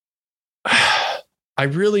 I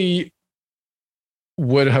really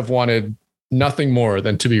would have wanted nothing more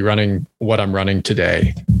than to be running what I'm running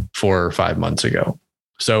today 4 or 5 months ago.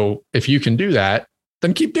 So if you can do that,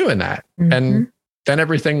 then keep doing that. And then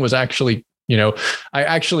everything was actually, I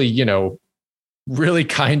actually, really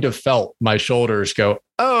kind of felt my shoulders go,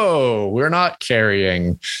 oh, we're not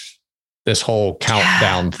carrying this whole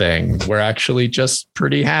countdown thing. We're actually just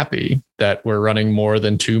pretty happy that we're running more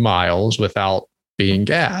than 2 miles without being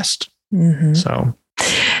gassed. So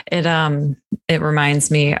it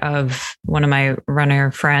reminds me of one of my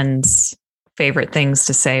runner friends' favorite things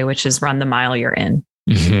to say, which is run the mile you're in.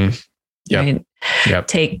 Yep.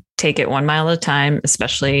 Take it 1 mile at a time,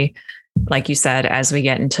 especially like you said, as we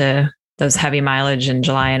get into those heavy mileage in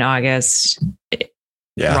July and August.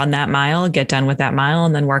 Run that mile, get done with that mile,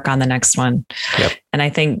 and then work on the next one. And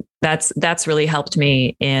I think that's really helped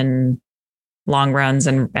me in long runs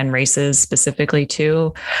and races specifically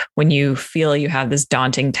too. When you feel you have this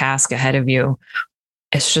daunting task ahead of you,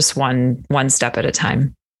 it's just one step at a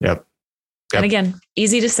time. And again,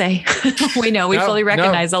 easy to say. We know we fully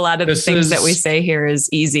recognize a lot of the things that we say here is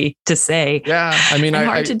easy to say. I mean,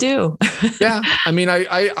 hard to do. I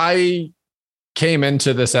mean, came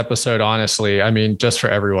into this episode, honestly, I mean, just for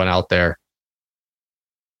everyone out there,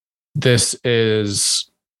 this is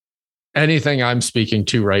anything I'm speaking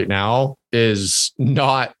to right now is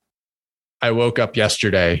not, I woke up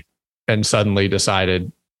yesterday and suddenly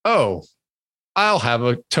decided, oh, I'll have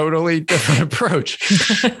a totally different approach.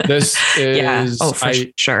 This is,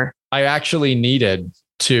 sure. I actually needed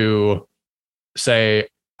to say,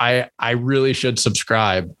 I really should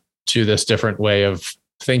subscribe to this different way of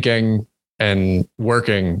thinking and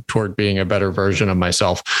working toward being a better version of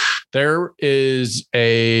myself. There is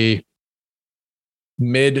a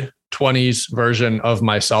mid-20s version of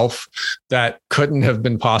myself that couldn't have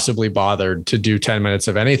been possibly bothered to do 10 minutes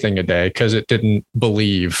of anything a day because it didn't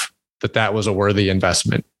believe that that was a worthy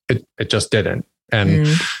investment. It just didn't. And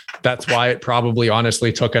that's why it probably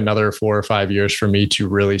honestly took another 4 or 5 years for me to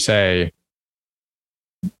really say,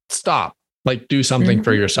 stop, like do something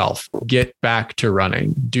for yourself, get back to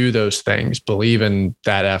running, do those things, believe in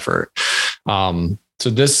that effort. So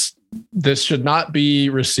this should not be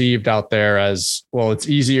received out there as, well, it's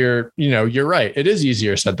easier. You know, you're right. It is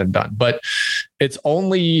easier said than done, but it's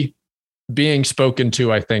only being spoken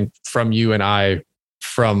to, I think, from you and I,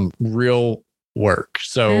 from real work.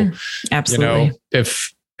 So, absolutely. You know,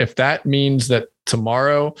 if that means that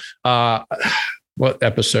tomorrow, what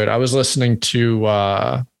episode? I was listening to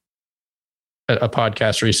a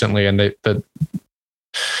podcast recently, and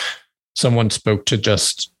someone spoke to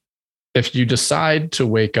just, if you decide to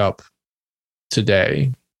wake up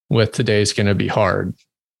today with today's going to be hard,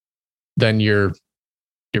 then you're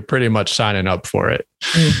pretty much signing up for it.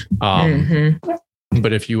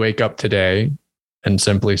 But if you wake up today and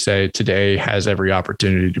simply say, today has every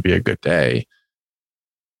opportunity to be a good day,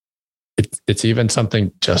 it's even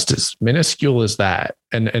something just as minuscule as that.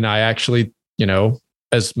 And I actually, you know,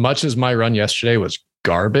 as much as my run yesterday was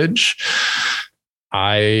garbage,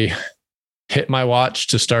 I hit my watch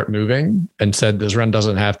to start moving and said, this run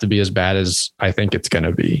doesn't have to be as bad as I think it's going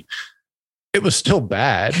to be. It was still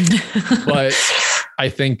bad, but I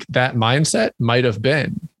think that mindset might have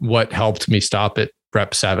been what helped me stop at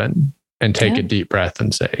rep 7 and take a deep breath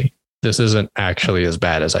and say, this isn't actually as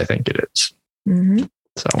bad as I think it is.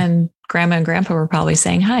 So, and grandma and grandpa were probably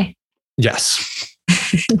saying hi. Yes.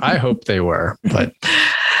 I hope they were, but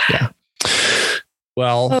yeah.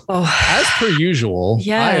 Well, as per usual,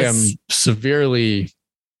 I am severely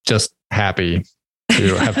just happy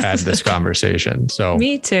to have had this conversation. So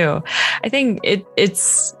me too. I think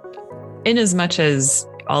it's in as much as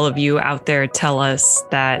all of you out there tell us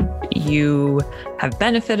that you have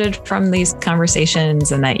benefited from these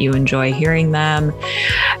conversations and that you enjoy hearing them.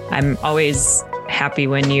 I'm always happy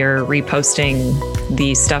when you're reposting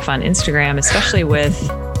the stuff on Instagram, especially with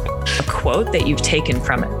a quote that you've taken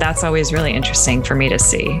from it. That's always really interesting for me to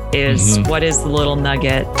see is what is the little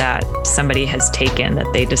nugget that somebody has taken that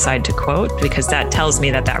they decide to quote, because that tells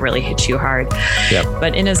me that really hits you hard.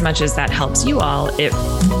 But in as much as that helps you all,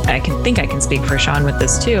 I can speak for Sean with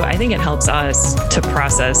this too. I think it helps us to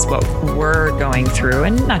process what we're going through,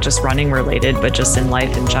 and not just running related, but just in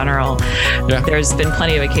life in general. There's been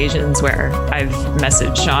plenty of occasions where I've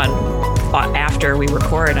messaged Sean after we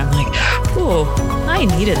record. I'm like, oh, I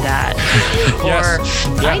needed that. Or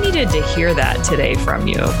I needed to hear that today from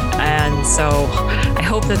you. And so I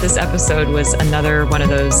hope that this episode was another one of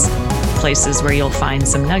those places where you'll find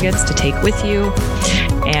some nuggets to take with you.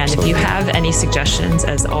 And if you have any suggestions,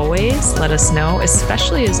 as always, let us know,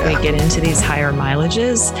 especially as we get into these higher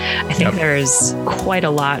mileages. I think there's quite a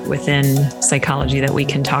lot within psychology that we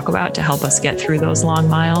can talk about to help us get through those long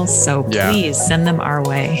miles. So please send them our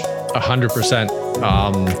way. 100%.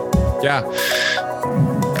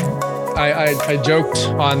 I joked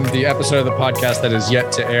on the episode of the podcast that is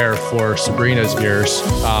yet to air for Sabrina's ears,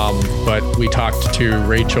 but we talked to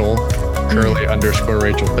Rachel, Curly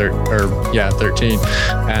 _Rachel 13,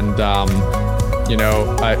 and you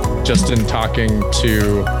know, I just in talking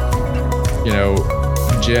to, you know,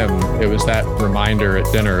 Jim, it was that reminder at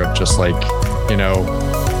dinner of just like, you know,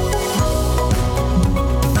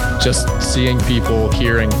 just seeing people,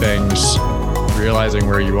 hearing things, realizing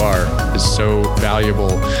where you are is so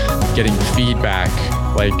valuable. Getting feedback,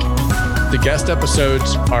 like the guest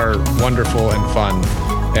episodes are wonderful and fun.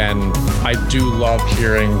 And I do love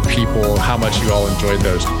hearing people, how much you all enjoyed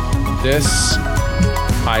those. This,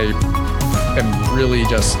 I am really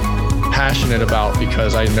just passionate about,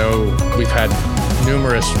 because I know we've had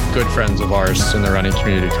numerous good friends of ours in the running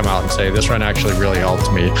community come out and say, this run actually really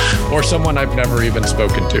helped me, or someone I've never even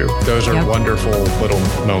spoken to. Those are wonderful little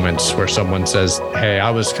moments where someone says, hey, I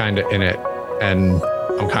was kind of in it and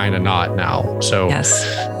I'm kind of not now. So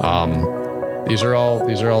these are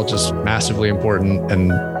all just massively important.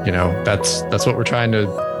 And, that's what we're trying to,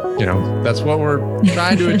 that's what we're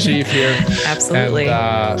trying to achieve here. Absolutely.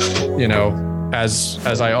 And,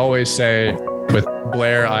 as I always say, with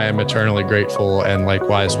Blair, I am eternally grateful, and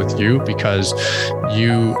likewise with you, because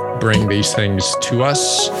you bring these things to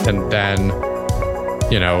us. And then,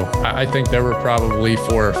 I think there were probably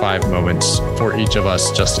 4 or 5 moments for each of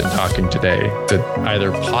us just in talking today to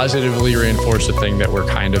either positively reinforce a thing that we're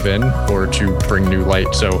kind of in, or to bring new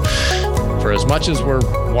light. So for as much as we're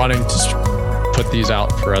wanting to put these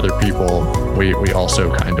out for other people, we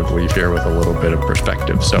also kind of leave here with a little bit of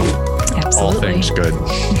perspective. So absolutely. All things good.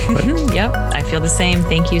 Yep, I feel the same.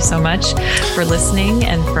 Thank you so much for listening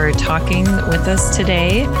and for talking with us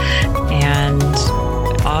today. And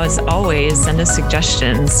as always, send us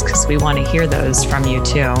suggestions, because we want to hear those from you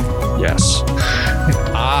too. Yes.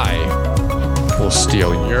 I will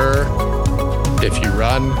steal your, if you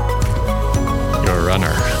run, you're a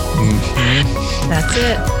runner. Mm-hmm. That's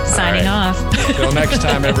it. Signing off. Till next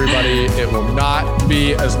time, everybody, it will not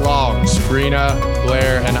be as long. Sabrina,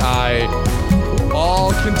 Blair, and I will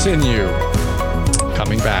all continue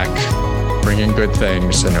coming back, bringing good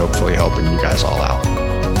things, and hopefully helping you guys all out.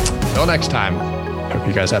 Till next time, hope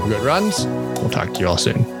you guys have good runs. We'll talk to you all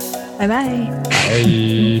soon. Bye-bye.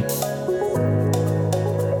 Bye.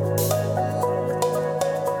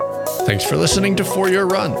 Thanks for listening to For Your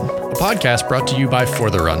Run, a podcast brought to you by For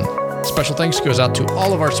The Run. Special thanks goes out to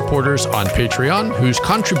all of our supporters on Patreon, whose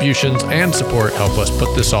contributions and support help us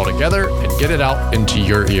put this all together and get it out into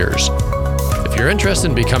your ears. If you're interested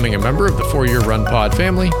in becoming a member of the For Your Run Pod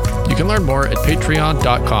family, you can learn more at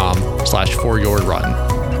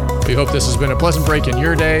patreon.com/foryourrun. We hope this has been a pleasant break in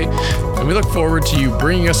your day, and we look forward to you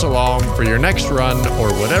bringing us along for your next run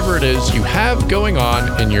or whatever it is you have going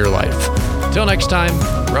on in your life. Till next time,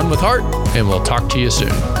 run with heart, and we'll talk to you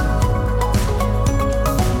soon.